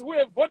all those who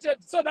have voted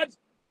so that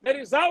the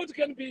result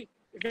can be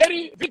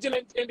very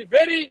vigilant and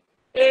very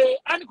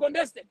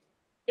uncontested.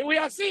 We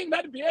are seeing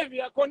that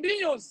behavior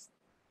continues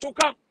to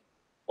come.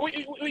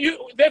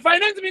 The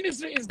finance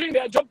ministry is doing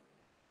their job.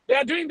 They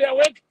are doing their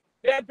work.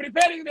 They are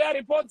preparing their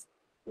reports.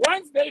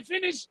 Once they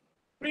finish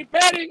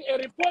preparing a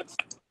report,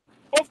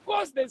 of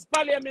course there's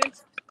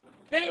parliament.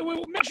 They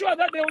will make sure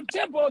that they will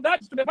table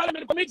that to the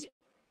parliament committee.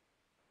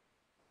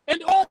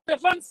 And all the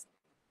funds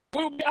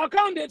will be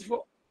accounted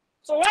for.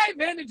 So why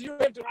then did you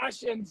have to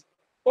rush and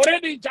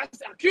already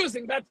just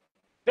accusing that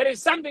there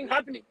is something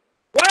happening?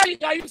 Why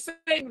are you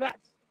saying that?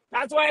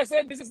 That's why I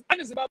said this is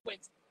anti-Zimbabwean.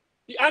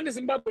 The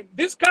anti-Zimbabwean.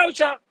 This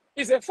culture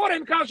is a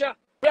foreign culture.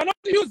 We are not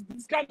to use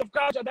this kind of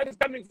culture that is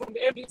coming from the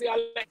MDC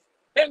Alliance.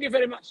 Thank you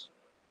very much.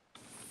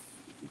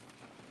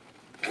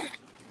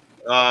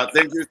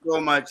 Thank you so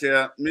much,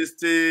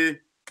 Mr.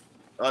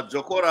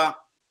 Jokora.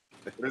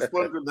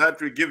 Respond to that.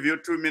 We give you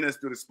 2 minutes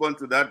to respond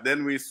to that.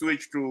 Then we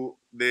switch to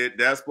the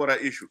diaspora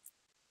issue.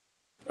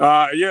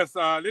 Yes,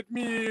 let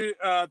me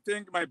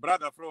thank my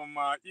brother from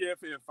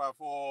EFF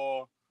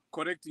for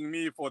correcting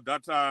me for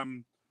that.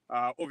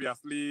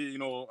 Obviously,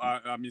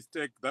 a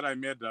mistake that I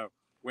made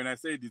when I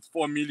said it's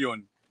 4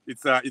 million.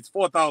 It's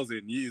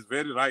 4,000. He is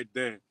very right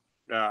there.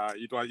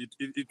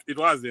 it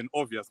was an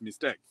obvious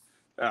mistake.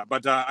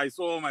 But I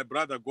saw my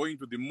brother going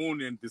to the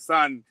moon and the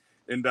sun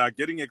and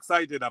getting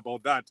excited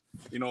about that.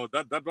 You know,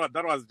 that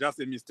was just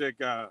a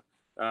mistake.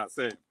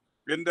 Say,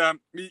 and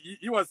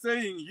he was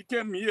saying, he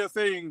came here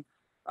saying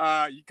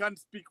he can't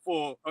speak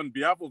on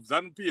behalf of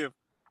ZANU-PF,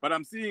 but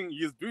I'm seeing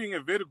he's doing a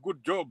very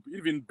good job,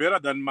 even better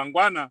than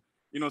Mangwana.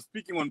 You know,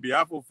 speaking on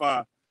behalf of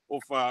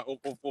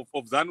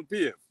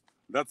ZANU-PF.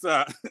 That's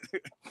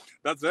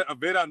that's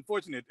very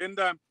unfortunate. And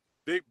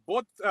they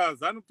both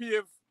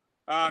ZANU-PF,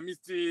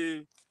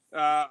 Mr.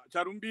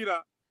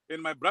 Charumbira,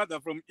 and my brother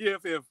from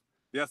EFF,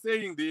 they are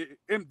saying the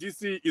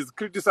MDC is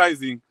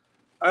criticizing.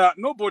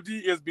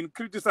 Nobody has been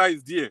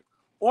criticized here.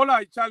 All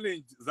I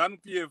challenged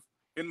ZANU-PF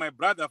and my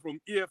brother from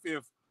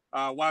EFF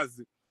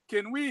was,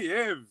 can we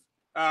have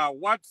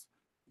what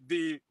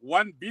the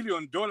 $1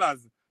 billion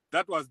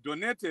that was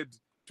donated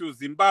to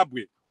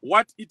Zimbabwe,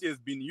 what it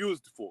has been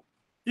used for?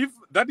 If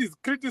that is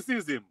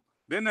criticism,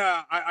 then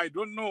I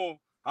don't know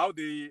how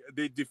they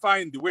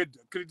define the word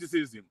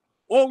criticism.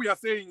 All we are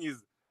saying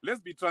is, let's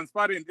be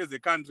transparent as a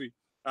country.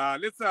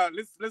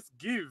 Let's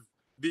give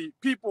the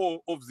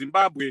people of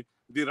Zimbabwe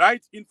the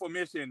right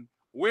information.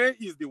 Where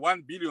is the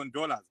 $1 billion?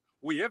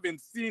 We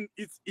haven't seen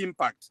its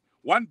impact.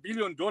 $1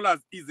 billion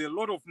is a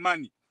lot of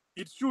money.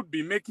 It should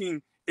be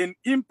making an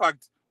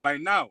impact by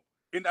now.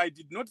 And I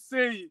did not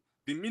say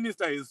the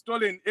minister has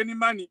stolen any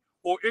money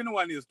or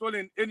anyone has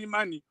stolen any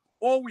money.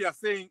 All we are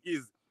saying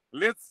is,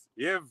 let's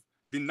have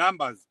the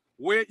numbers.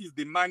 Where is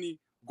the money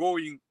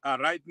going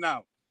right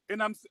now?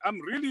 And I'm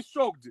really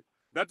shocked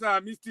that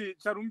Mr.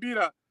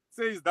 Charumbira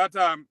says that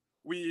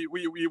we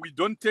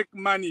don't take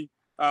money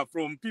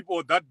from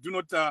people that do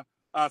not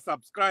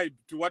subscribe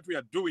to what we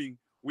are doing.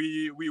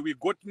 We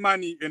got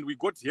money and we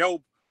got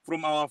help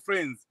from our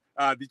friends,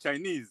 the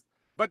Chinese.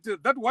 But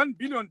that $1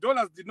 billion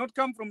did not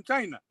come from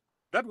China.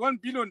 That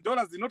 $1 billion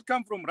did not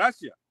come from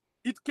Russia.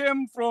 It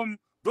came from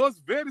those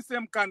very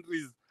same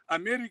countries,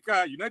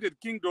 America, United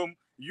Kingdom,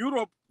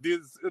 Europe,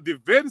 the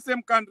very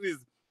same countries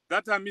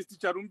that Mr.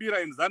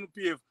 Charumbira and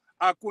ZANU-PF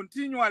are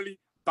continually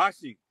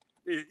bashing.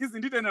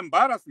 Isn't it an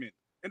embarrassment?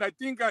 And I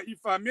think if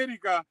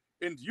America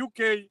and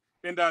UK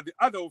and the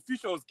other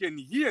officials can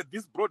hear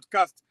this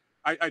broadcast,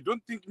 I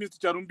don't think Mr.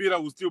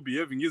 Charumbira will still be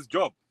having his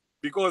job,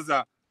 because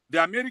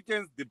the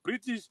Americans, the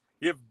British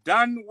have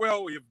done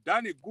well, have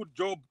done a good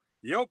job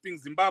helping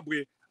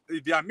Zimbabwe.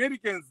 The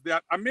Americans,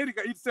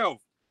 America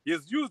itself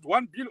has used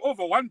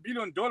over $1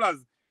 billion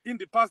in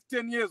the past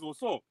 10 years or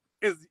so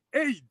as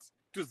aid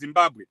to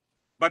Zimbabwe.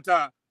 But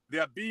they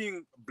are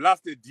being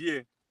blasted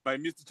here by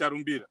Mr.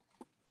 Charumbira.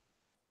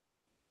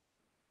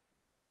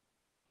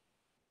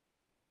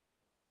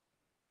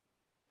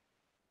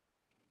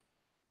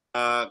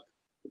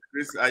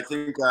 Chris, I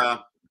think,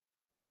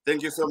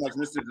 thank you so much,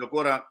 Mr.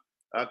 Dlokora.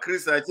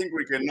 Chris, I think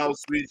we can now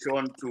switch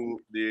on to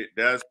the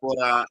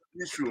diaspora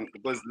issue,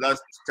 because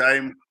last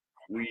time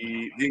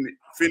we didn't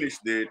finish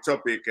the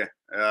topic.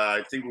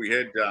 I think we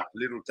had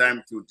little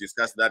time to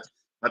discuss that.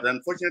 But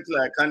unfortunately,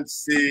 I can't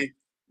see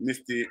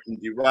Mr.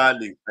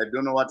 Ndivali. I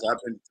don't know what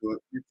happened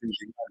to Mr.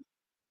 Ndivali.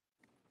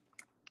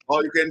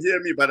 Oh, you can hear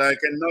me, but I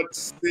cannot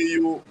see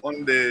you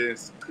on the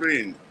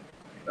screen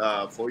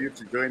for you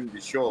to join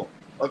the show.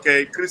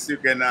 Okay, Chris, you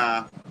can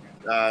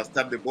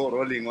start the ball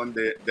rolling on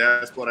the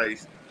diaspora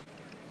issue.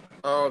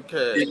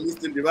 Okay.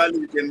 Mr.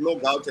 Ndivali, you can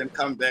log out and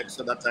come back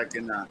so that I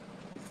can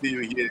see you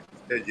here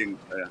staging.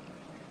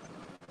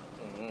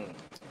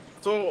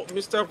 So,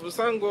 Mr.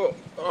 Busango,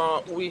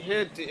 we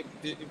had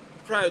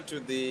prior to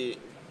the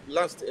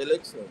last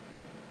election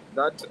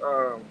that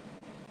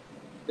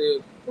they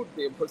put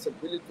the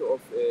possibility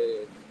of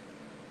a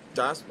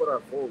diaspora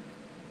vote.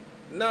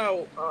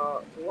 Now,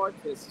 what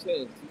has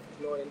changed? Do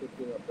you know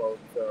anything about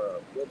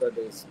whether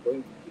there's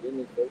going to be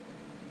any vote?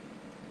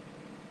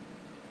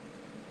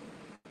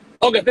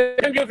 Okay,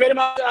 thank you very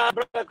much,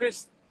 Brother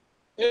Chris.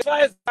 As far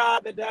as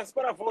the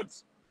diaspora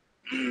votes,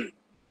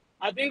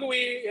 I think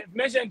we have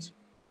mentioned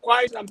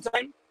quite some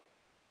time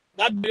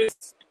that there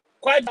is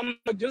quite some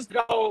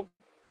logistical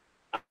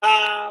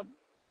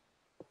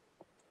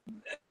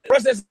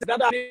processes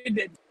that are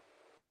needed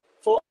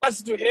for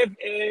us to have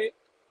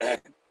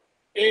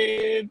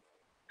a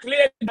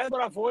clear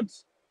diaspora vote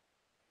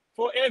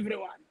for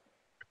everyone.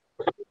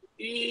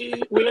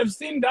 We have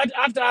seen that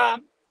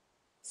after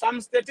some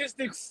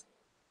statistics,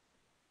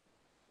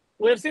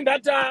 we have seen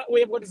that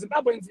we have got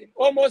Zimbabweans in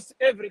almost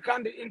every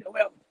country in the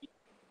world.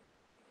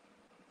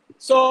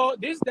 So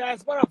this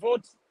diaspora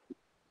vote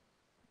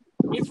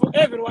is for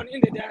everyone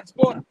in the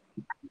diaspora,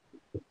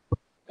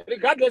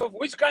 regardless of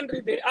which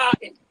country they are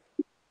in.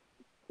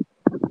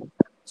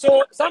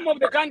 So some of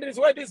the countries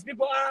where these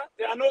people are,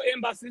 there are no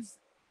embassies.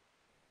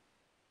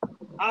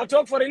 I'll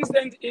talk, for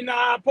instance, in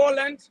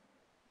Poland.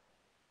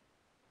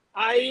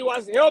 I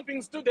was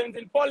helping students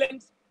in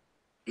Poland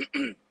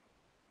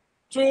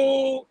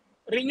to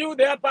renew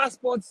their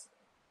passports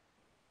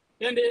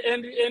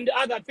and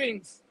other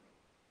things.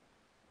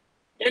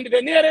 And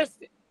the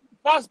nearest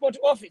passport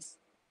office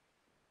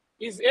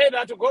is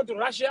either to go to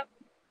Russia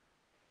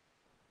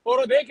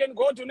or they can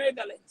go to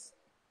Netherlands.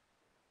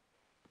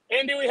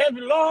 And we have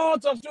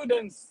lots of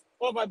students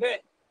over there.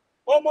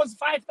 Almost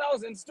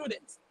 5,000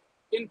 students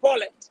in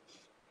Poland.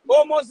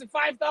 Almost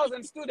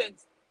 5,000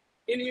 students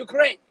in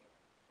Ukraine,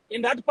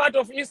 in that part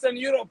of Eastern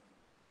Europe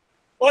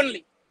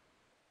only.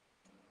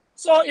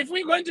 So if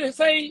we're going to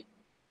say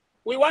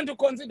we want to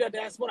consider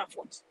diaspora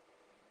vote,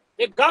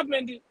 the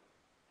government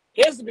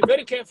has to be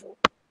very careful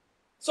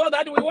so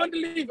that we won't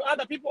leave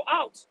other people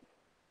out.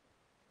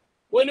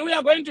 When we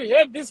are going to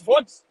have this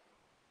vote,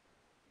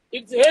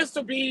 it has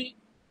to be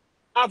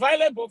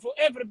available for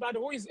everybody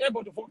who is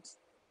able to vote.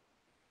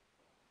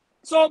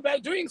 So by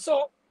doing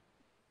so,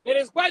 there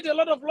is quite a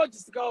lot of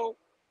logistical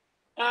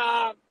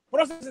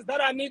processes that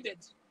are needed.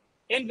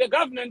 And the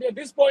government at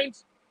this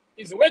point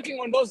is working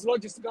on those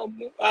logistical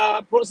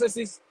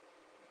processes.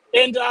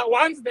 And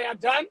once they are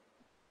done,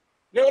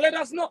 they will let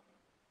us know.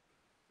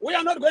 We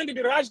are not going to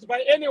be rushed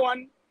by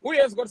anyone who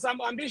has got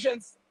some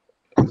ambitions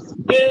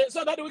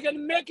so that we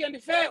can make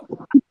and fail.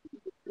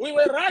 We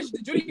were rushed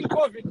during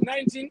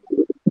COVID-19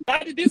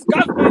 that this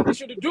government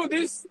should do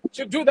this,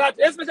 should do that,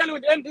 especially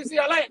with the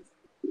MDC Alliance.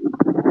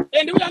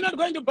 And we are not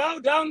going to bow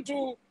down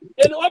to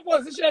an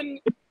opposition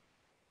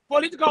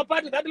political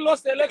party that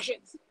lost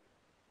elections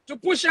to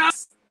push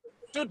us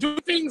to do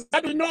things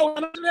that we know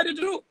we're not ready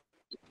to do.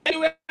 And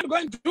we're not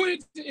going to do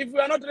it if we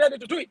are not ready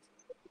to do it.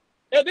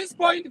 At this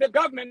point, the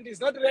government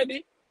is not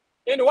ready.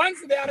 And once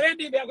they are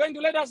ready, they are going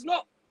to let us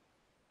know.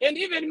 And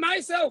even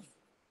myself,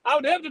 I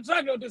would have to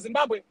travel to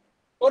Zimbabwe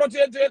or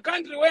to a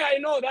country where I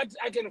know that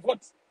I can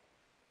vote.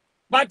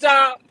 But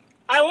I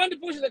want to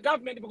push the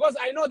government because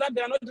I know that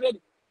they are not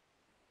ready.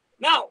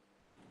 Now,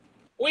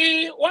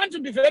 we want to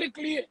be very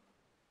clear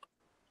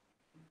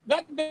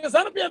that the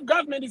ZANU-PF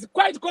government is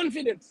quite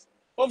confident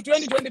of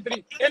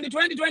 2023 and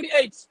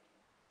 2028.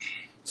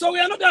 So we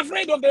are not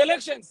afraid of the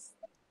elections.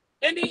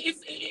 And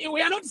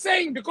we are not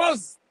saying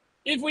because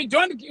if we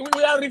don't,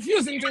 we are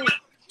refusing to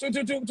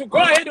go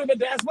ahead with the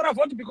diaspora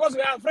vote because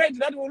we are afraid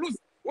that we'll lose.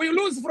 We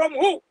lose from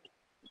who?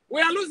 We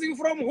are losing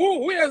from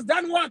who? Who has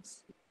done what?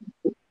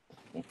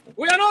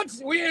 We are not,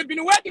 we have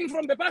been working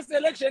from the past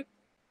election.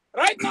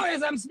 Right now,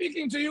 as I'm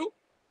speaking to you,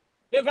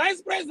 the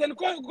Vice President,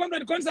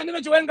 Comrade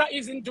Constantine Chiwenga,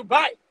 is in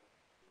Dubai.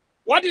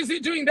 What is he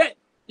doing there?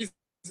 He's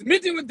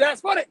meeting with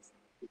diasporans.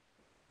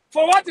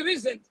 For what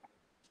reason?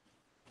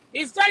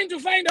 He's trying to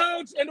find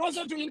out and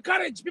also to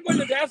encourage people in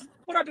the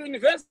diaspora to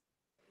invest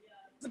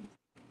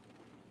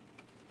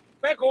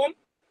back home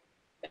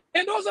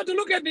and also to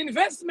look at the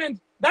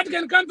investment that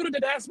can come through the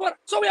diaspora.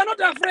 So we are not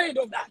afraid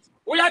of that.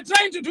 We are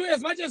trying to do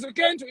as much as we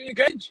can to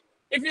engage.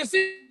 If you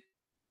see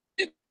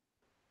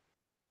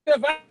the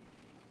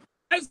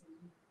Vice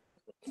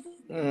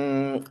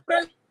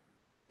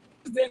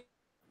President,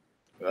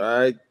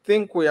 I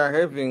think we are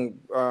having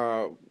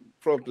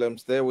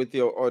problems there with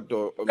your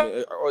audio,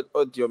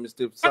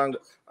 Mr. Sang.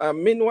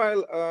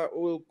 Meanwhile,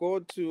 we'll go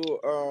to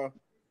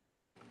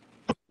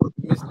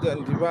Mr.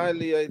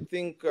 Ndivali. I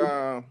think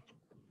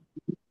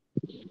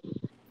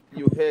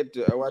you heard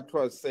what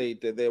was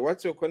said there.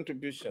 What's your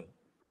contribution?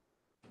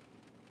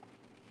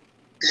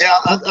 Yeah,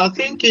 I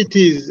think it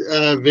is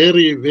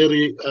very,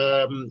 very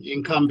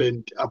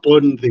incumbent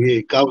upon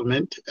the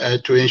government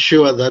to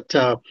ensure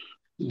that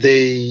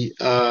they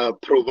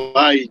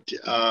provide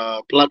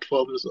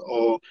platforms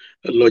or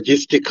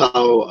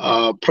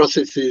logistical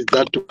processes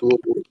that will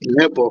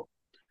enable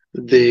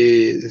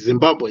the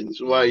Zimbabweans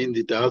who are in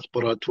the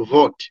diaspora to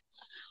vote.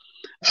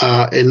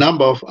 A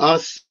number of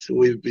us,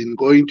 we've been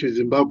going to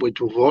Zimbabwe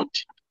to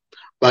vote,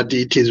 but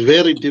it is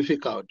very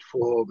difficult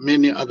for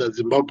many other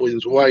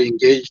Zimbabweans who are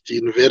engaged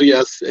in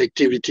various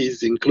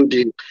activities,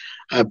 including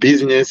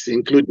business,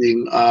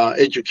 including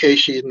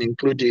education,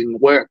 including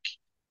work.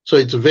 So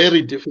it's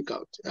very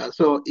difficult.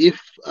 So if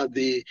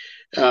the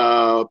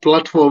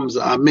platforms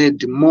are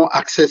made more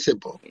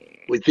accessible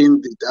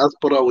within the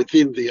diaspora,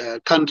 within the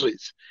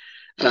countries,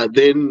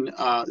 then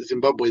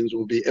Zimbabweans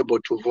will be able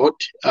to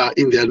vote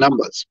in their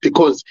numbers.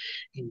 Because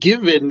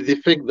given the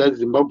fact that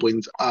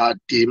Zimbabweans are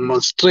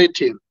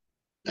demonstrating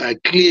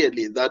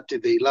clearly that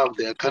they love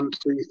their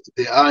country,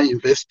 they are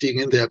investing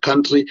in their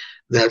country,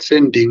 they are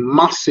sending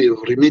massive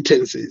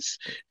remittances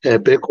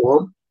back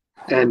home.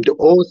 And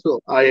also,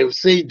 I have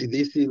said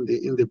this in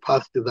the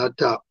past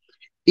that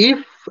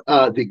if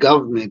the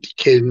government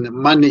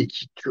can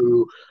manage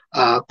to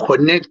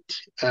connect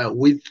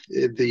with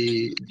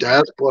the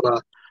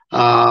diaspora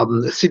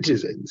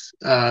citizens,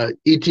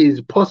 it is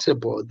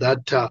possible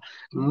that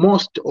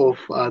most of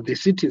the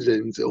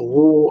citizens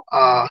who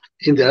are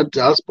in the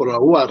diaspora,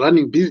 who are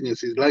running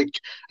businesses, like,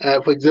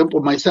 for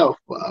example, myself,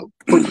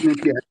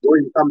 fortunately, I go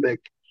and come back,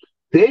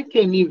 they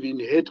can even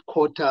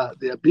headquarter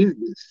their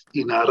business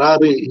in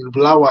Harare, in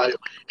Bulawayo,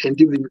 and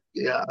even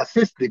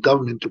assist the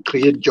government to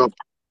create jobs.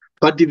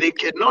 But they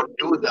cannot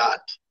do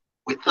that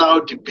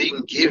without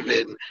being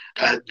given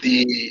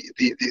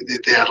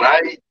their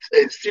right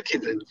as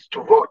citizens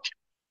to vote.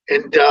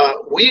 And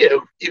we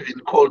have even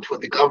called for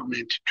the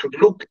government to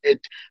look at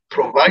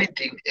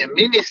providing a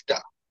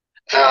minister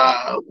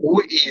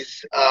who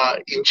is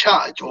in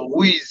charge, or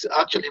who is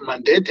actually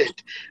mandated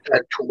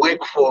to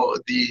work for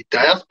the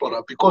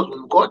diaspora, because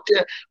we've got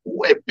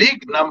a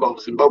big number of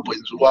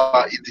Zimbabweans who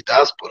are in the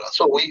diaspora.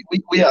 So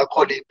we are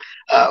calling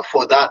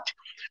for that.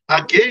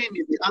 Again,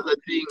 the other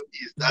thing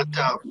is that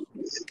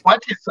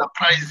what is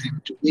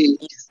surprising to me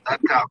is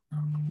that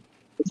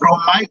from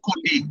my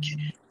colleague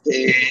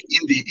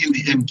in the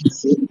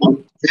MDC,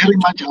 I'm very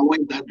much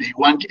aware that they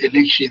want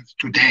elections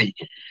today.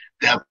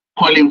 They are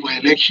calling for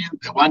elections.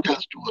 They want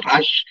us to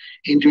rush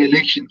into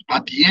elections,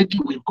 but yet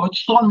we've got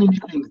so many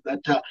things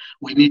that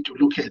we need to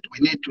look at. We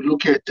need to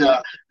look at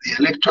the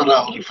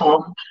electoral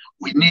reform.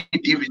 We need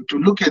even to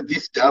look at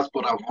this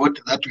diaspora vote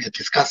that we are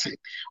discussing,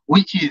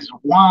 which is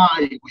why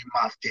we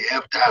must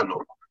have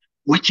dialogue,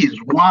 which is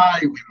why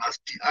we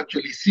must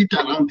actually sit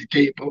around the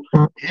table,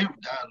 have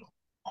dialogue,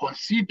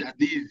 consider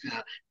these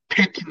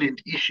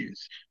pertinent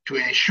issues to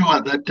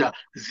ensure that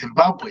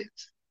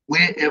Zimbabweans,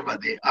 wherever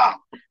they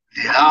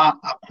are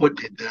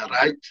accorded their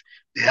rights,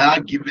 they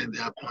are given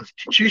their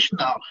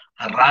constitutional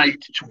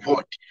right to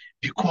vote.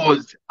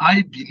 Because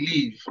I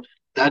believe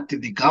that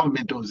the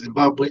government of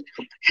Zimbabwe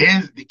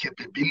has the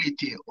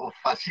capability of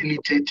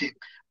facilitating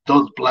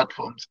those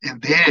platforms,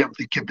 and they have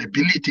the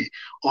capability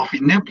of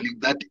enabling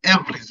that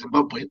every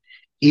Zimbabwean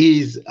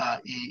is,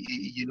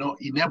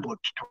 enabled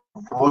to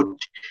vote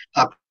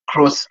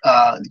across,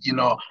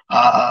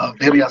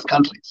 various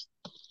countries.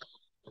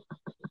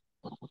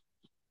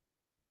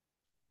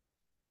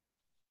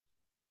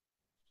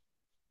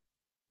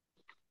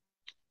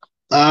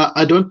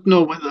 I don't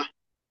know whether.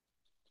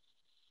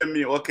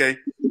 Okay.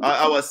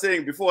 I was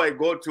saying before I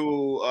go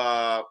to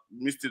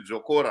Mr.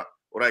 Jokora,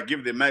 or I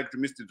give the mic to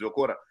Mr.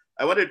 Jokora,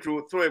 I wanted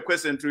to throw a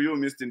question to you,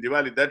 Mr.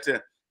 Ndiwali, that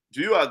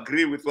do you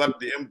agree with what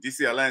the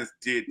MDC Alliance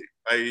did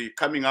by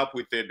coming up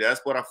with a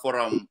diaspora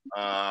forum,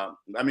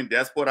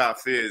 diaspora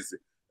affairs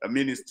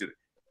ministry?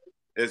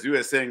 As you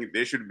were saying,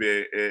 there should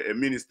be a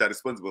minister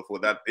responsible for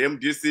that. The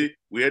MDC,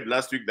 we heard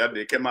last week that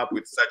they came up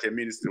with such a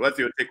ministry. What's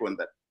your take on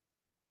that?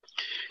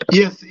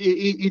 Yes,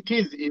 it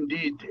is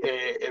indeed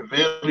a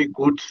very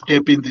good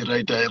step in the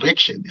right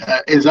direction.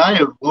 As I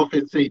have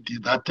often said,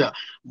 that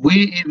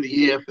we in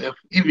the EFF,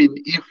 even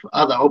if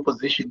other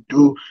opposition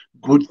do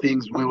good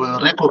things, we will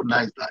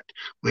recognize that.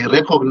 We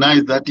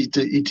recognize that it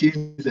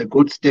is a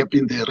good step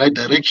in the right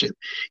direction.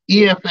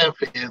 EFF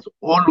has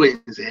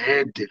always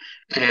had,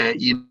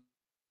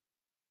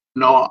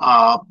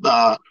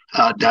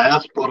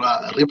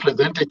 diaspora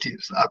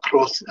representatives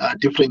across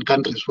different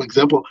countries. For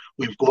example,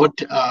 we've got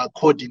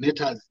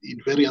coordinators in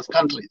various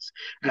countries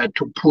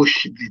to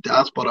push the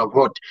diaspora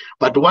vote.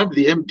 But what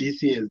the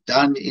MDC has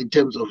done in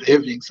terms of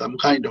having some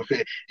kind of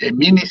a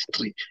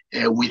ministry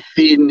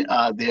within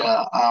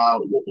their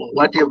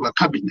whatever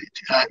cabinet,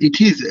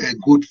 it is a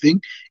good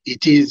thing.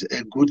 It is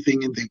a good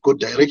thing in the good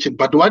direction.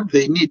 But what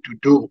they need to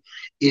do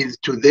is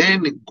to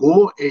then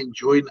go and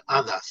join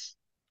others.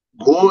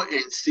 Go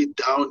and sit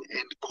down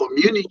and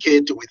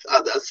communicate with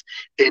others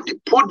and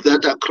put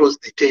that across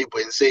the table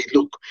and say,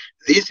 look,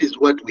 this is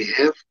what we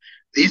have,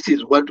 this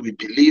is what we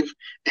believe,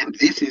 and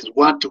this is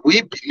what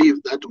we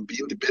believe that will be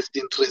in the best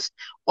interest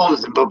of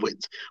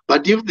Zimbabweans.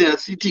 But if they are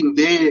sitting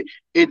there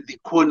at the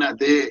corner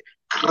there,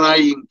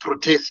 crying,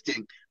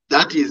 protesting,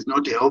 that is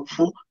not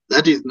helpful,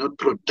 that is not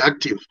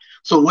productive.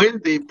 So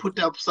when they put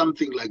up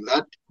something like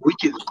that,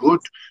 which is good,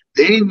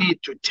 they need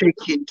to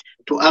take it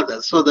to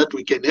others so that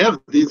we can have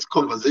this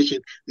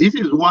conversation. This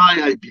is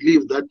why I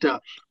believe that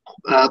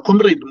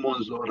Comrade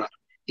Monzora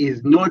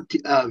is not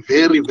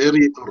very,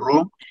 very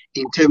wrong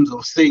in terms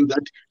of saying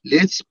that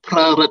let's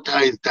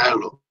prioritize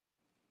dialogue.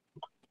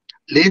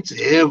 Let's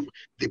have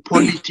the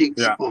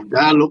politics of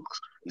dialogue,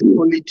 the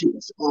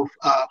politics of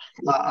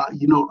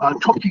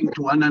talking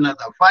to one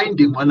another,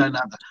 finding one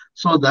another,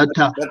 so that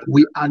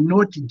we are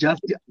not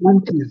just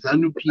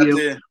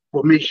anti-ZANU-PF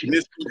formation,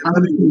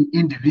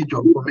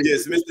 anti-individual formation.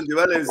 Yes, Mr.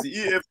 Ndiwali,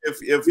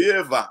 have you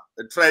ever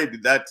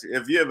tried that?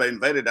 Have you ever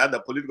invited other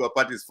political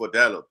parties for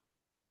dialogue?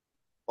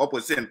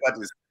 Opposition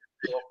parties?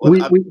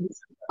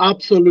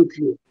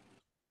 Absolutely.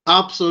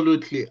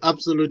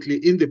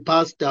 In the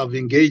past, I've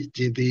engaged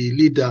the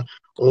leader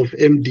of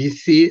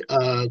MDC,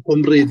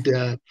 Comrade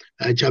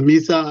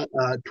Chamisa,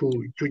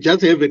 to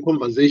just have a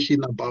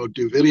conversation about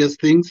various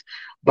things.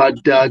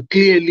 But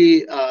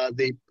clearly,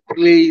 they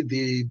play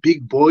the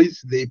big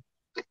boys. They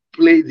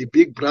play the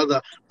big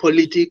brother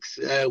politics,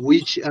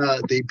 which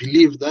they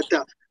believe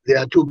that they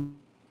are too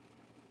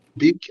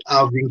big.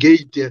 I've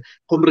engaged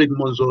Comrade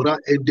Monzora,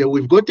 and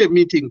we've got a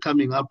meeting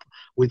coming up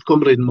with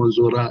Comrade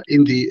Monzora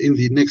in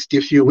the next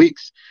few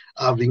weeks.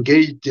 I've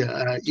engaged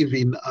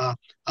even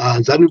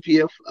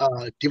ZANU-PF,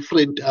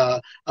 different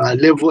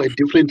level, at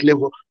different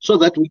level, so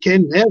that we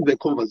can have a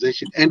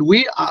conversation. And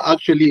we are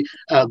actually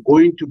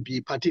going to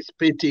be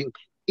participating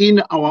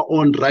in our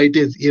own right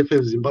as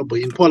EFF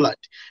Zimbabwe in Poland,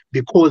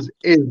 because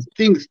as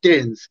things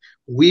stand,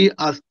 we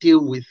are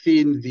still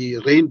within the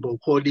Rainbow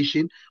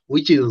Coalition,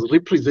 which is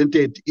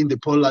represented in the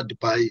Poland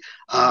by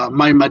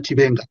Mai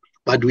Matibenga.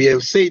 But we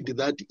have said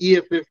that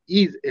EFF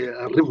is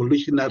a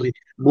revolutionary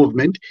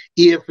movement.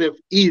 EFF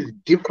is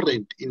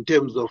different in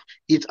terms of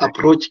its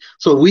approach.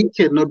 So we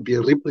cannot be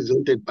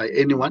represented by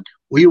anyone.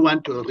 We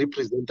want to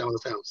represent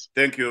ourselves.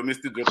 Thank you,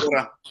 Mr.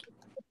 Diaspora.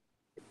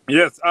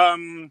 Yes,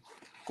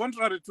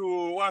 contrary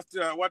to what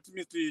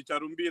Mr.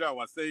 Charumbira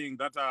was saying,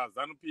 that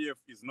ZANU-PF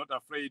is not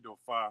afraid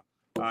of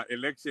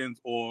elections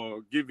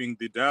or giving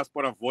the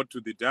diaspora vote to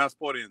the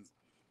diasporans.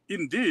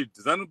 Indeed,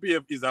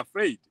 ZANU-PF is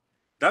afraid.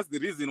 That's the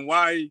reason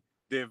why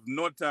they've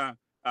not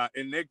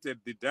enacted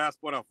the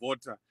diaspora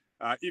voter,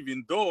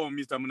 even though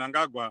Mr.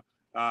 Mnangagwa,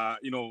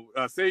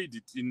 said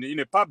it in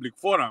a public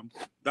forum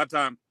that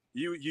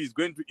he is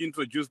going to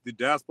introduce the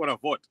diaspora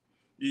vote.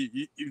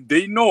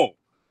 They know.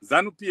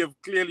 ZANU-PF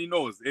clearly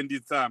knows, and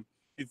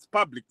it's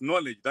public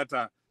knowledge that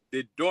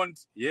they don't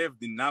have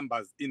the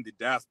numbers in the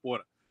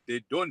diaspora.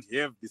 They don't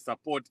have the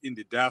support in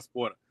the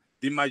diaspora.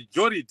 The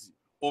majority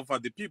of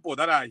the people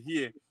that are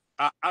here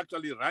are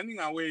actually running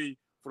away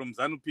from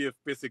ZANU-PF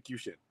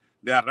persecution.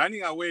 They are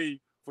running away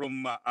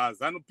from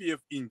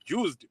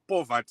ZANU-PF-induced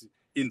poverty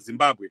in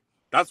Zimbabwe.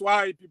 That's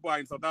why people are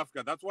in South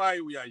Africa. That's why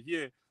we are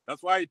here.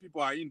 That's why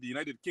people are in the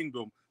United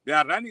Kingdom. They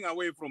are running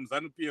away from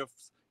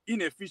ZANU-PF's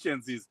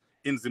inefficiencies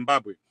in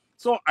Zimbabwe.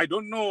 So I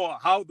don't know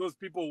how those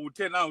people will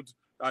turn out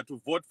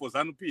to vote for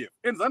ZANU-PF.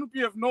 And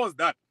ZANU-PF knows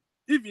that.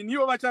 Even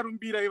ivo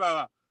vacharumbira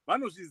ivava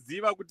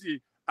vanozviziva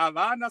kuti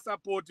havana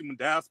support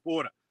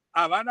mudiaspora.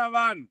 Havana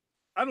vanhu.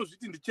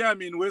 Anozviti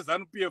ndichairman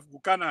weZANU-PF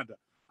kuCanada.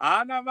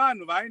 Haana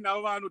vanhu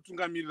vainavo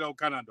vaanotungamirira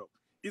kuCanada.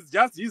 It's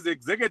just his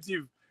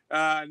executive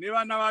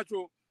nevana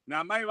vacho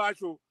namai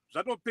vacho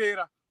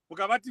zvatopera.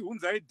 Ukavati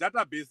hunzai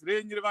database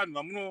renyu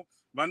revanhu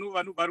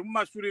vari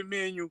mumashure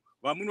menyu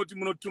vamunoti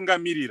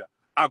munotungamirira.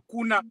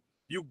 Hakuna.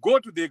 You go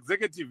to the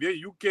executive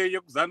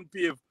UK,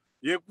 ZANU-PF,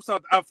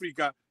 South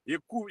Africa,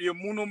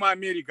 yemuno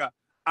muAmerica,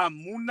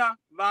 amuna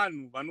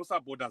vanhu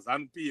vanosupporta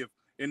ZANU-PF,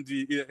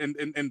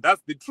 and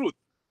that's the truth.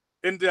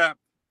 And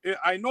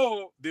I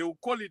know they will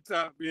call it,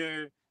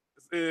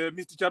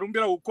 Mr.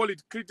 Charumbira will call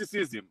it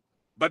criticism,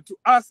 but to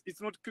us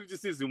it's not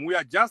criticism. We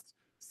are just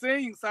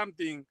saying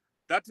something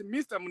that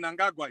Mr.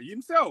 Mnangagwa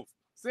himself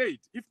said.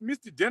 If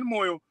Mr.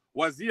 Denmoyo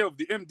was here of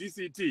the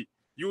MDCT,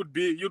 you'd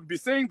be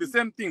saying the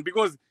same thing,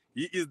 because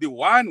he is the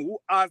one who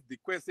asked the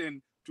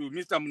question to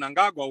Mr.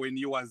 Mnangagwa when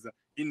he was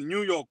in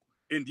New York,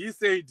 and he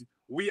said,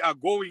 we are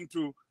going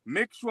to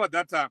make sure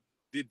that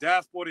the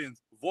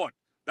diasporans vote.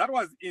 That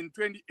was in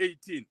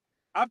 2018.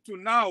 Up to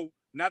now,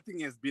 nothing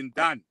has been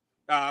done.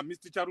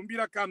 Mr.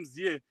 Charumbira comes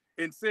here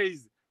and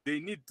says they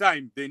need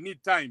time, they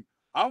need time.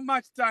 How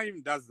much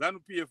time does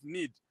ZANU-PF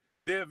need?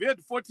 They have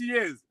had 40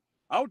 years.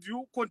 How do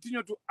you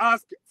continue to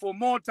ask for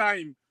more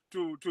time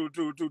to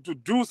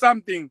do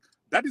something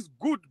that is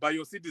good by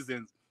your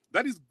citizens,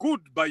 that is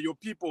good by your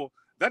people,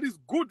 that is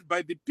good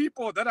by the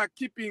people that are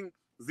keeping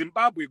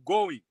Zimbabwe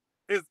going?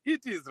 As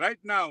it is right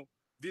now,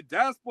 the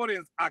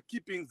diasporans are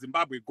keeping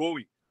Zimbabwe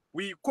going.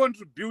 We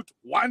contribute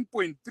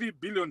 $1.3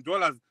 billion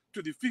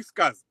to the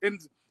fiscus, and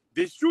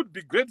they should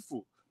be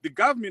grateful. The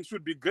government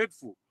should be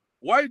grateful.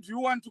 Why do you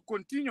want to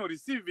continue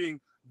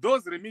receiving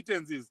those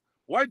remittances?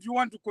 Why do you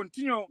want to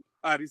continue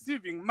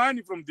receiving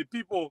money from the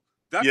people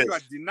that you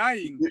are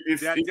denying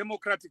their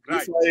democratic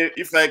right?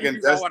 If I can,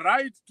 it is our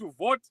right to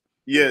vote.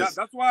 Yes.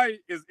 That's why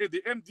as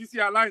the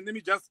MDC Alliance, let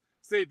me just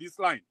say this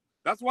line.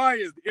 That's why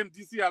as the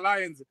MDC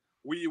Alliance,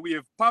 we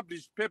have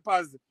published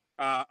papers,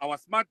 our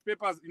smart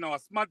papers in our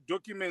smart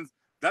documents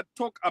that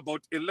talk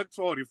about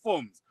electoral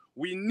reforms.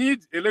 We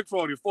need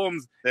electoral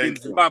reforms in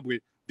Zimbabwe.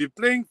 The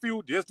playing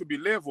field has to be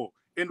level.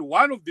 And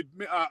one of the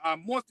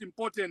most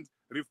important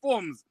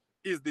reforms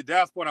is the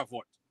diaspora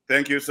vote.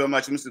 Thank you so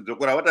much, Mr.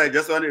 Dokora. What I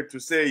just wanted to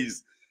say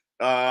is,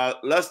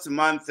 last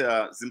month,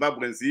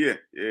 Zimbabweans here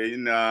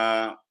in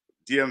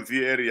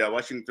DMV area,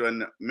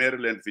 Washington,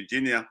 Maryland,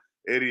 Virginia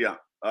area,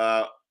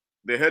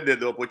 they had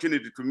the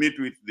opportunity to meet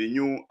with the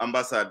new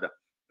ambassador,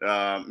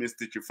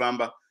 Mr.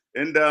 Chifamba.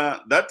 And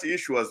that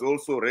issue was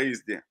also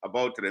raised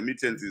about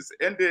remittances.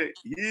 And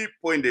he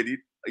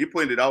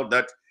pointed out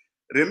that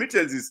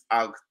remittances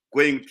are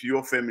going to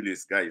your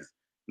families, guys,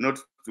 not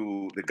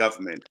to the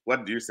government.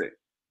 What do you say?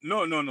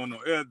 No.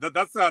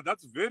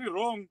 That's very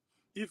wrong.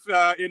 If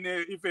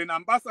an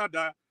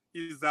ambassador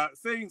is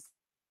saying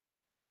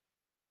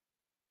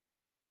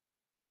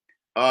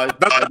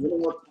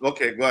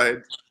okay, go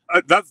ahead.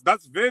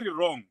 That's very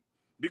wrong,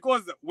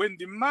 because when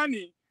the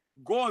money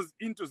goes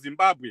into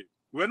Zimbabwe,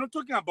 we're not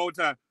talking about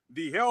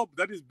the help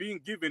that is being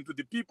given to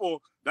the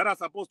people that are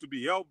supposed to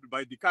be helped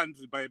by the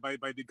country, by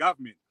the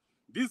government.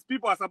 These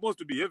people are supposed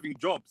to be having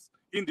jobs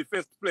in the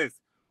first place.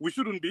 We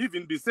shouldn't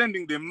even be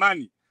sending them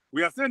money.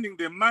 We are sending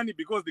them money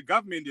because the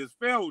government has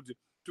failed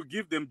to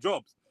give them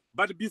jobs.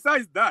 But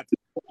besides that,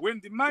 when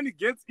the money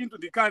gets into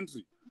the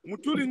country,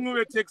 Mutuli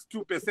Nguwe takes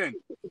 2%.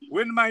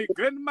 When my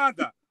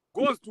grandmother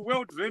goes to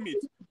World Remit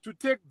to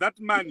take that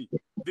money,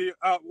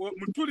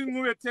 Mutuli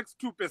Nguwe takes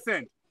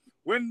 2%.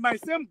 When my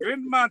same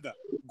grandmother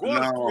goes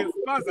to a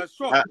spaza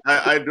shop.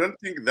 I don't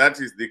think that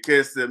is the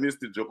case,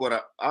 Mr.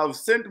 Jokora. I've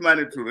sent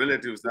money to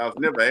relatives. I've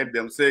never heard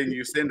them saying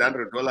you send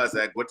 $100,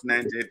 I got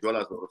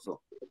 $98 or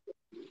so.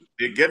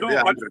 They get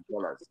their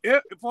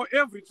 $100. For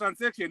every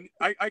transaction,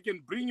 I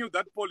can bring you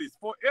that policy.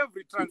 For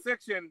every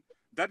transaction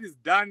that is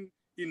done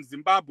in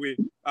Zimbabwe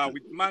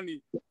with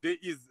money, there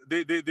is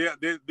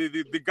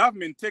the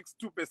government takes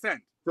 2%.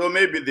 So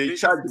maybe they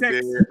charge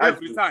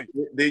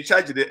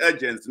the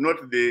agents,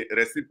 not the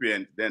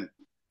recipient then.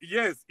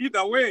 Yes,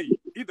 either way,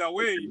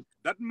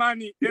 that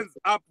money ends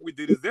up with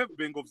the Reserve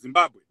Bank of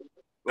Zimbabwe.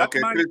 That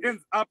money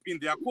ends up in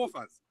their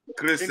coffers.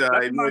 Chris,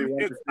 I know you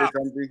want to say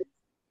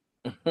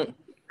something.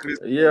 Chris,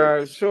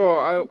 yeah,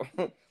 sure.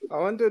 I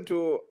wanted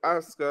to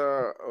ask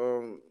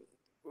Mr.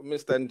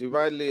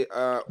 Ndivali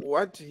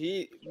what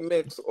he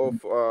makes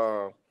of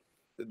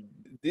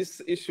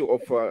this issue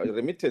of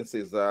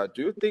remittances.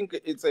 Do you think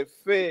it's a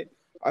fair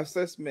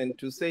assessment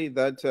to say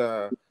that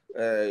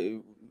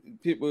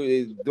people,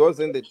 those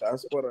in the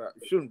diaspora,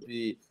 shouldn't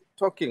be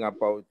talking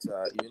about,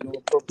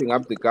 propping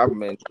up the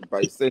government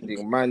by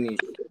sending money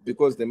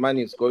because the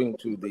money is going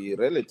to the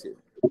relative?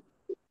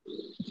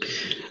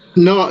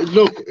 No,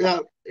 look,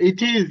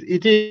 it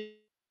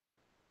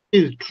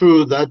is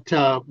true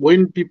that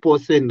when people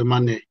send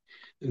money,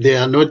 they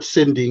are not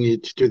sending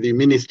it to the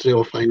Ministry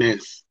of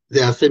Finance.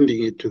 They are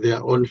sending it to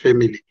their own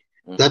family.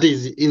 That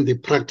is in the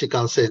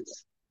practical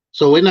sense.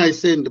 So when I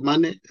send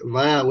money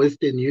via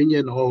Western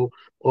Union or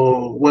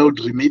World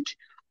Remit,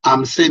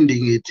 I'm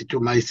sending it to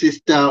my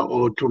sister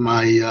or to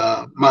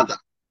my mother.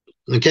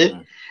 Okay?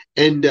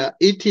 And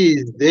it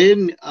is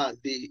then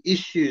the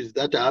issues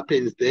that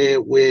happens there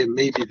where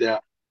maybe there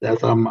are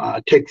some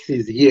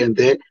taxes here and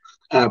there,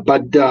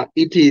 but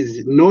it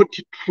is not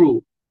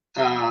true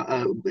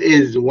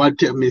as what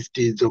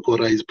Mr.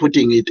 Zokora is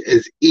putting it,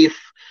 as if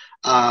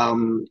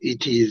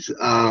it is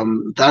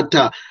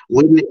that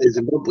when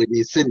Zimbabwe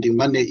is sending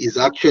money, is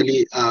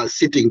actually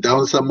sitting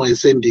down somewhere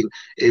sending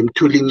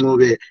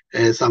Tulingube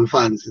some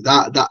funds.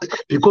 That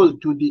because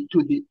to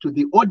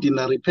the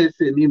ordinary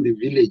person in the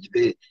village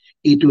there,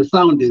 it will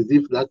sound as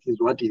if that is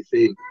what he's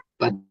saying,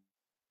 but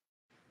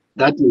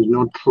that is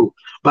not true.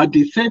 But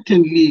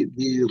certainly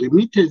the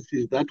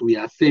remittances that we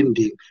are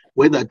sending,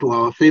 whether to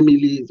our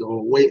families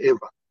or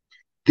wherever,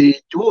 they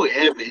do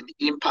have an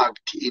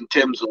impact in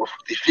terms of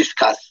the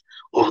fiscus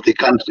of the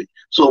country.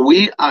 So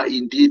we are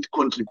indeed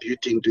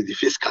contributing to the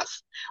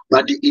fiscus,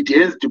 but it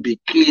has to be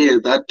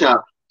clear that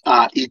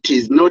it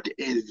is not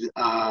as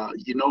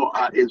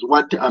as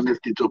what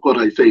Mr.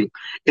 Zokora is saying.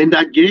 And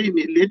again,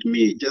 let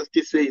me just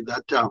say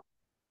that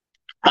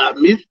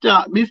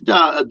Mr.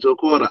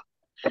 Zokora,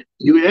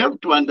 you have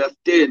to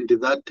understand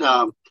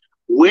that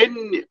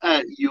when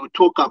you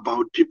talk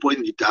about people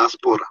in the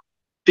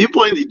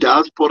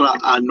diaspora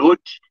are not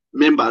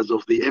members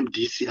of the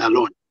MDC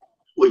alone.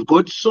 We've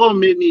got so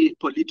many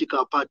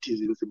political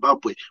parties in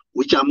Zimbabwe,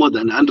 which are more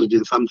than 100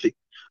 and something.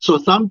 So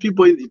some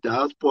people in the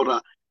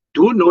diaspora,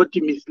 do not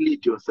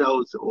mislead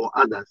yourselves or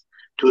others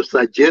to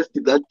suggest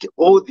that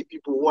all the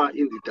people who are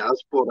in the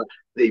diaspora,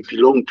 they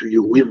belong to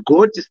you. We've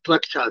got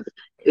structures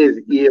as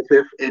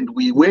EFF, and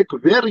we work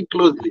very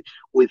closely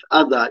with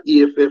other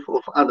EFF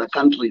of other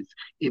countries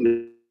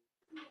in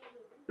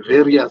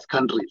various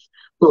countries.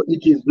 So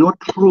it is not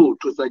true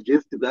to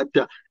suggest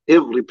that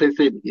every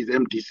person is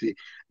MDC.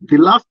 The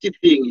last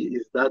thing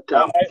is that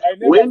I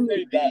never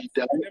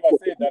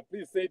said that.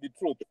 Please say the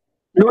truth.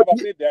 I never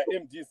said they are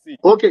MDC.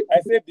 Okay.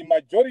 I said the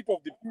majority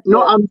of the people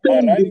are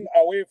running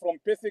away from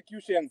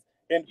persecutions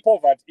and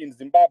poverty in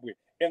Zimbabwe,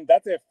 and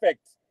that's a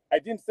fact. I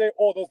didn't say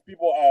all those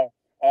people are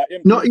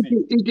MDC. No,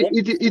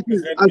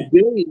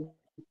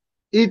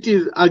 it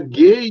is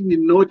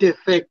again not a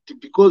fact,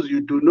 because you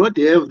do not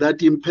have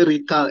that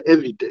empirical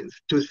evidence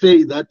to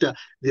say that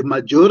the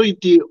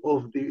majority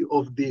of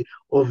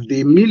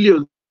the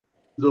millions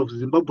of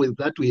Zimbabweans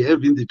that we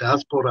have in the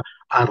diaspora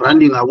are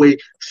running away.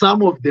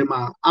 Some of them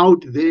are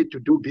out there to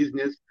do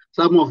business.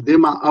 Some of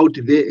them are out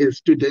there as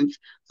students.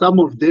 Some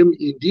of them,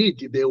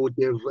 indeed, they would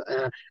have,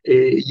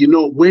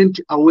 went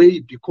away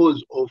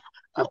because of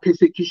a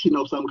persecution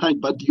of some kind.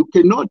 But you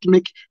cannot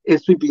make a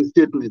sweeping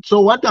statement.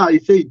 So what I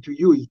say to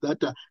you is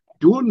that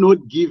do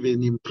not give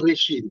an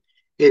impression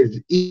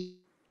as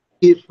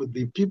if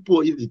the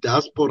people in the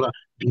diaspora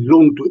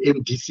belong to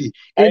MDC.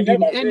 And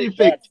in any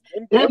fact,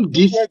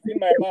 MDC.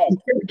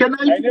 Can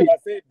I never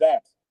said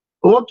that.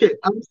 Okay,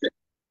 I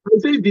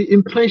say the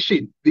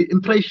impression.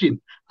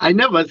 I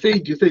never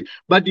said you say,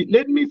 but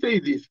let me say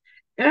this.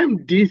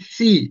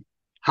 MDC,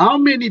 how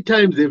many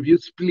times have you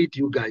split,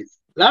 you guys?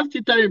 Last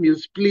time you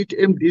split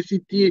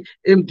MDC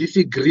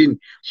MDC Green.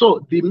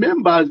 So the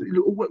members,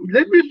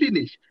 let me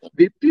finish.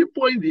 The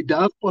people in the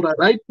diaspora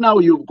right now,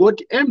 you've got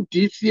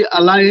MDC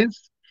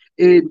Alliance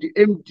and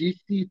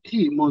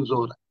MDC-T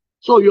Monzora.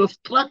 So your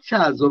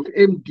structures of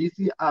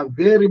MDC are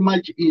very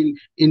much in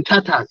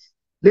tatters.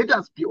 Let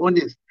us be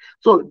honest.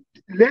 So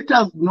let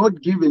us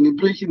not give an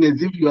impression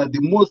as if you are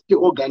the most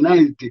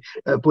organized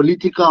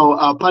political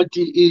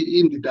party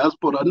in the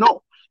diaspora.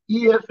 No,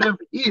 EFF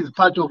is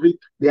part of it.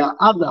 There are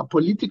other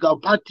political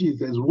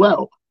parties as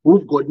well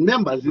who've got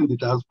members in the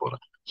diaspora.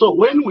 So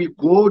when we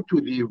go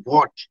to the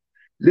vote,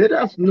 let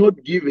us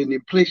not give an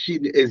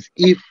impression as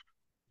if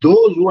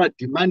those who are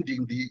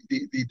demanding the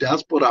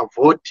diaspora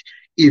vote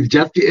is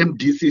just the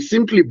MDC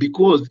simply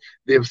because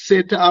they've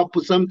set up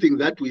something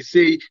that we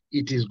say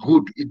it is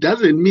good. It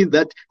doesn't mean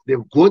that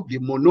they've got the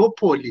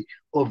monopoly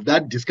of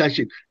that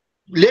discussion.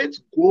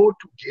 Let's go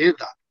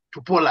together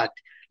to Poland.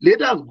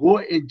 Let us go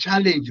and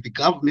challenge the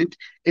government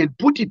and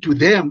put it to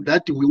them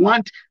that we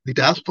want the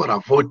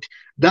diaspora vote.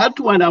 That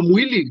one I'm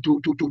willing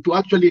to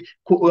actually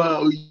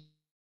collaborate.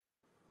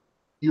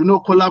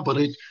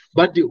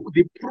 But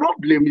the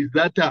problem is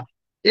that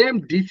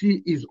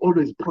MDC is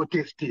always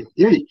protesting.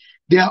 Yeah,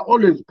 they are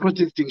always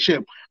protesting.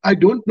 Shame. I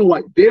don't know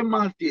why. They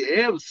must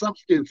have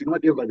substance in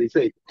whatever they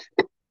say.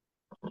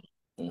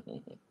 You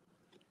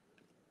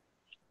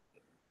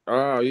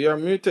are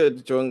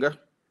muted, Jonga.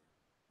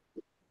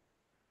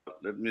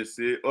 Let me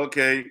see.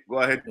 Okay, go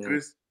ahead,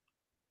 Chris.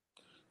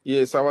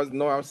 Yes, I was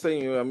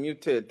saying you are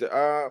muted.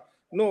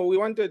 No, we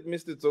wanted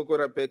Mr.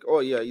 Tsokora back.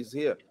 Oh, yeah, he's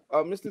here.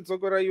 Mr.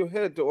 Tsokora, you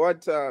heard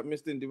what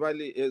Mr.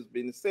 Ndivali has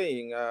been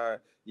saying,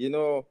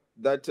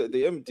 that the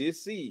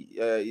MDC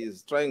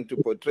is trying to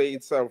portray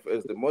itself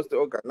as the most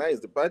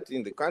organized party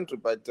in the country,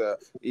 but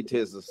it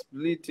has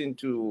split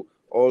into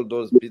all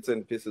those bits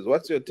and pieces.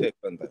 What's your take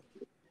on that?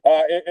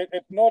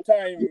 At no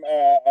time,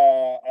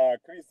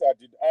 Chris,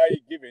 did I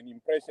give an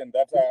impression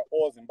that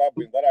all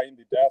Zimbabweans that are in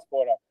the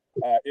diaspora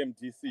are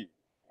MDC.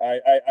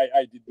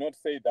 I did not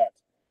say that.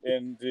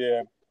 And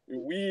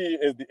we,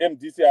 as the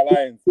MDC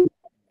Alliance,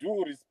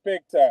 do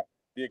respect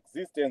the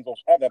existence of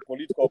other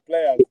political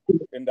players.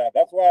 And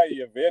that's why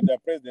you've heard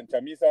President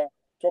Chamisa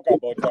talk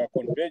about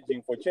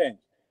converging for change,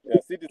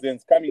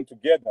 citizens coming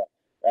together.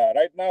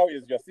 Right now,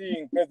 as you're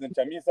seeing, President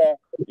Chamisa,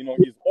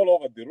 is all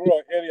over the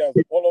rural areas,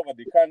 all over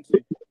the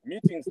country,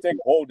 meeting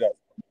stakeholders.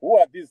 Who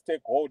are these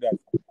stakeholders?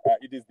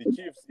 It is the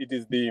chiefs, it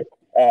is the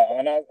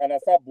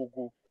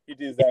Anasabuku, it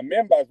is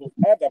members of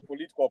other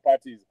political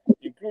parties,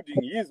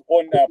 including his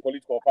own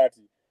political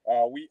party.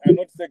 We are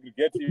not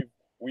segregative.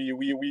 We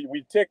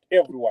take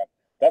everyone.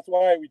 That's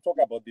why we talk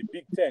about the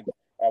big tent.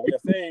 We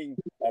are saying,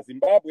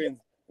 Zimbabweans,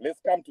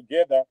 let's come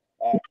together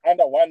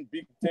under one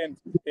big tent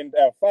and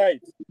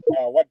fight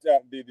what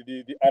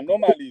the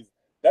anomalies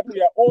that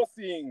we are all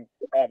seeing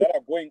that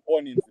are going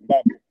on in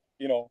Zimbabwe.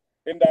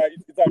 And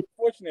it's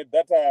unfortunate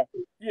that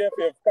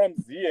EFF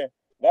comes here,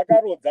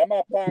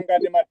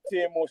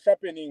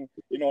 sharpening,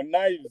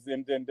 knives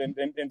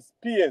and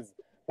spears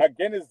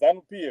against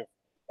ZANU-PF,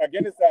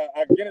 against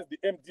the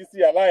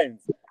MDC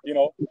alliance.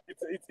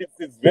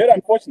 It's very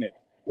unfortunate.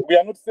 We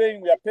are not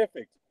saying we are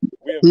perfect.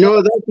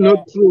 No, that's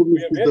not true,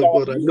 Mr.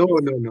 Zokora. No.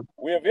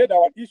 We have had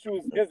our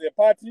issues as a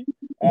party.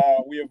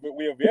 We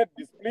have had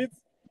the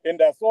splits,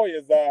 and so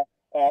is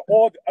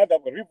all the other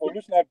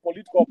revolutionary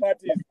political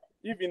parties,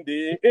 even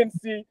the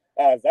ANC,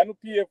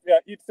 ZANU-PF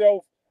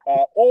itself,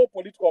 all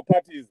political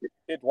parties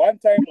at one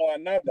time or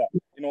another,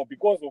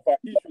 because of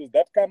issues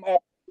that come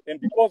up and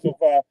because of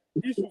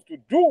issues to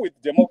do with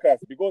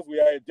democracy, because we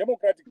are a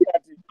democratic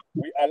party,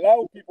 we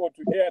allow people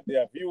to air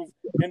their views,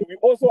 and we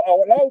also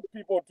allow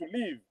people to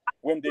leave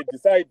when they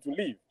decide to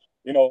leave.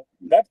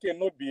 That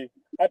cannot be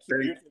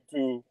attributed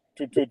to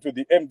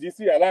the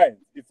MDC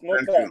Alliance. It's not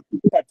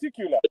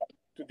particular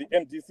to the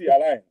MDC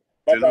Alliance.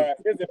 But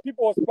as a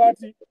People's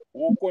Party,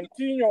 we'll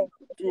continue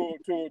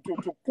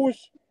to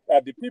push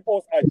the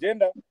people's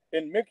agenda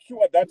and make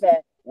sure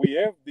that we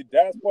have the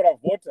diaspora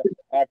vote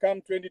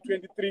come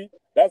 2023.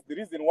 That's the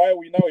reason why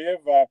we now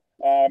have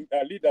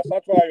leader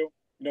Satwayo,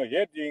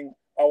 heading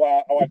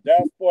our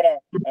diaspora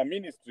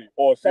ministry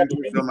or shadow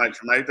ministry. So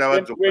much.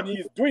 When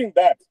he's doing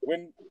that,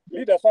 when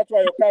leader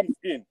Satwayo comes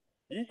in,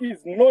 he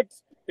is not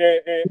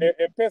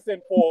a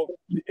person for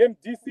the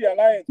MDC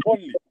Alliance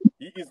only.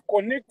 He is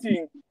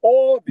connecting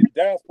all the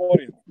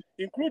diasporans,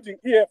 including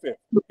EFF,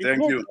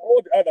 including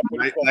all the other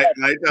political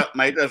parties.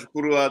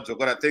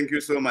 Thank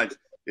you so much.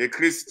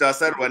 Chris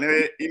tasarwa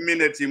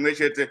iminute imwe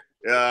chete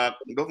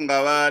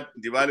ndofunga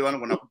Ndivali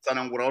vanogona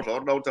kutsanangurawo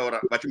zvauri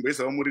kutaura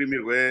vachimboisawo murimi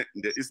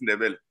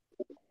rweIsindebele.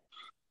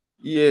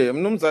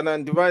 Mnumzana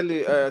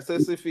Ndivali,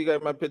 sesifika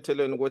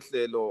emaphethelweni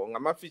kohlelo,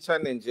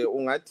 ngamafitshane nje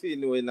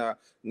ungathini wena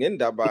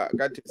ngendaba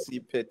kade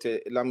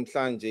siyiphethe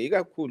lamhlanje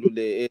ikakhulu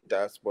le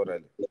diaspora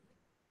le?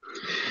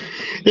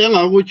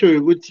 Engakutsho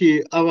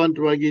ukuthi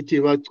abantu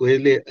bakithi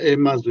bagcwele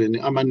emazweni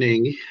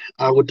amaningi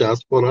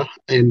aku-diaspora,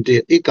 and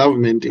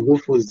i-government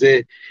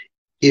kufuze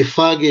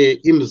ifake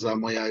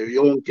imizamo yayo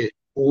yonke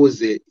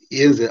ukuze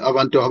yenze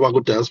abantu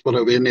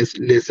abaku-diaspora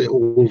benelise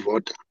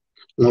ukuvota,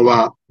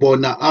 ngoba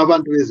bona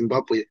abantu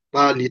beZimbabwe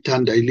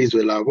balithanda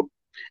ilizwe labo,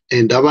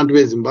 and abantu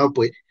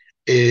beZimbabwe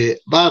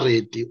ba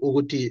ready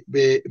ukuthi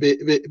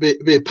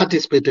be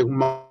participate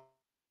kuma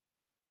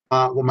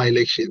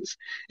kuma-elections.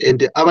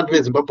 And abantu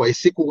beZimbabwe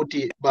ayisiko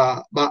ukuthi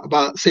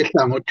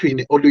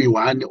basehlangothini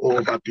oluyi-one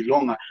or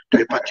belong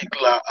to a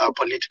particular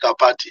political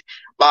party.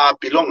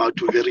 Belong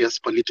to various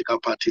political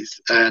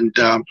parties. And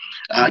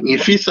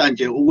ngifisa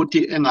nje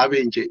ukuthi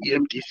engabe nje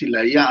i-MDC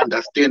la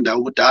iya-understand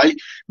ukuthi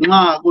hayi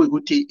nxa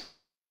kuyikuthi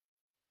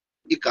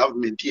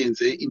i-government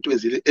yenze into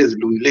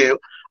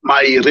ezilungileyo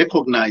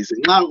mayi-recognize,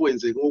 nxa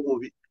kwenzeke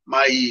okubi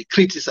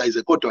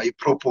mayi-criticize kodwa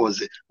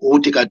i-propose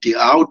ukuthi kati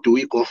how do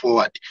we go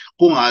forward,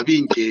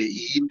 kungabi nje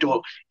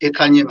into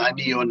ekhanye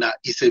ngani yona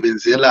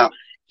isebenzela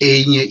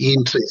enye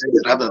interest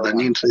rather than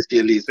interest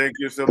yelizwe. Thank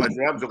you so much.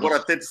 You have Zokora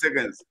 30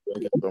 seconds.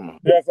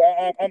 Yes,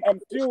 I'm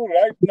still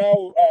right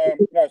now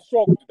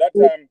shocked that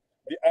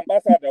the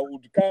ambassador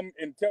would come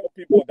and tell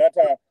people that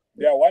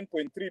their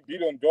 $1.3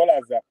 billion,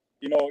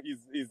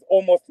 is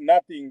almost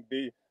nothing.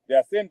 They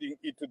are sending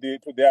it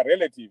to their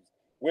relatives.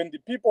 When the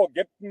people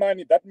get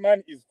money, that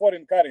money is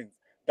foreign currency.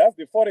 That's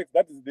the forex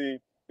that is the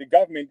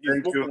government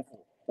is looking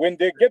for. When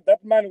they get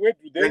that money, where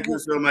do they Thank you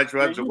so much,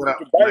 Zokora.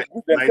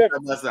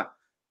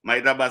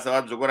 Maitabasa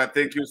Wadzokora,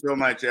 thank you so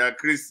much.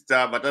 Chris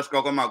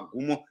Vatashka kwa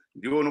magumo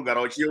ndiwo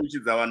unogara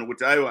uchiyeuchidza vanhu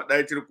kuti aiwa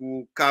dai tiri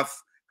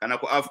kuCAF kana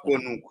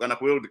kuAFCON kana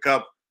kuWorld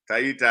Cup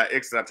taita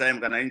extra time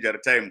kana injury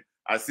time,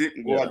 asi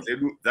nguva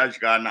dzedu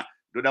dzadyana.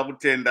 Ndoda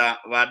kutenda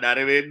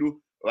vadare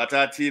vedu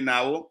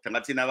vatatiinawo,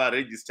 tanga tiina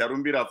vaRegis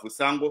Charumbira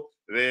Fusango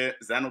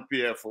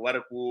veZANU-PF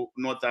vari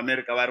kuNorth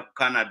America, vari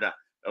kuCanada,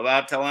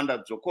 vaTawanda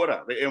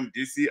Dzokora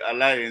veMDC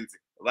Alliance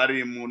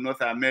vari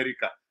muNorth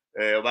America,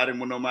 vari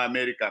muno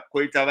muAmerica,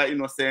 koita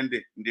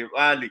vaInnocent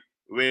Ndivali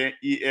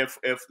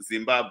veEFF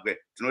Zimbabwe.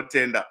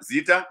 Tinotenda.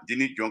 Zita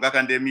ndini Jonga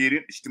Kandemiri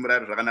ndichiti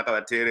murayiro zvakanaka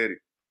vateereri.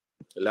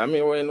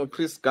 Lami wenu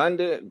Chris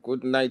Gande.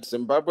 Good night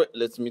Zimbabwe.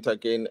 Let's meet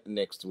again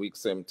next week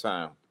same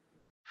time.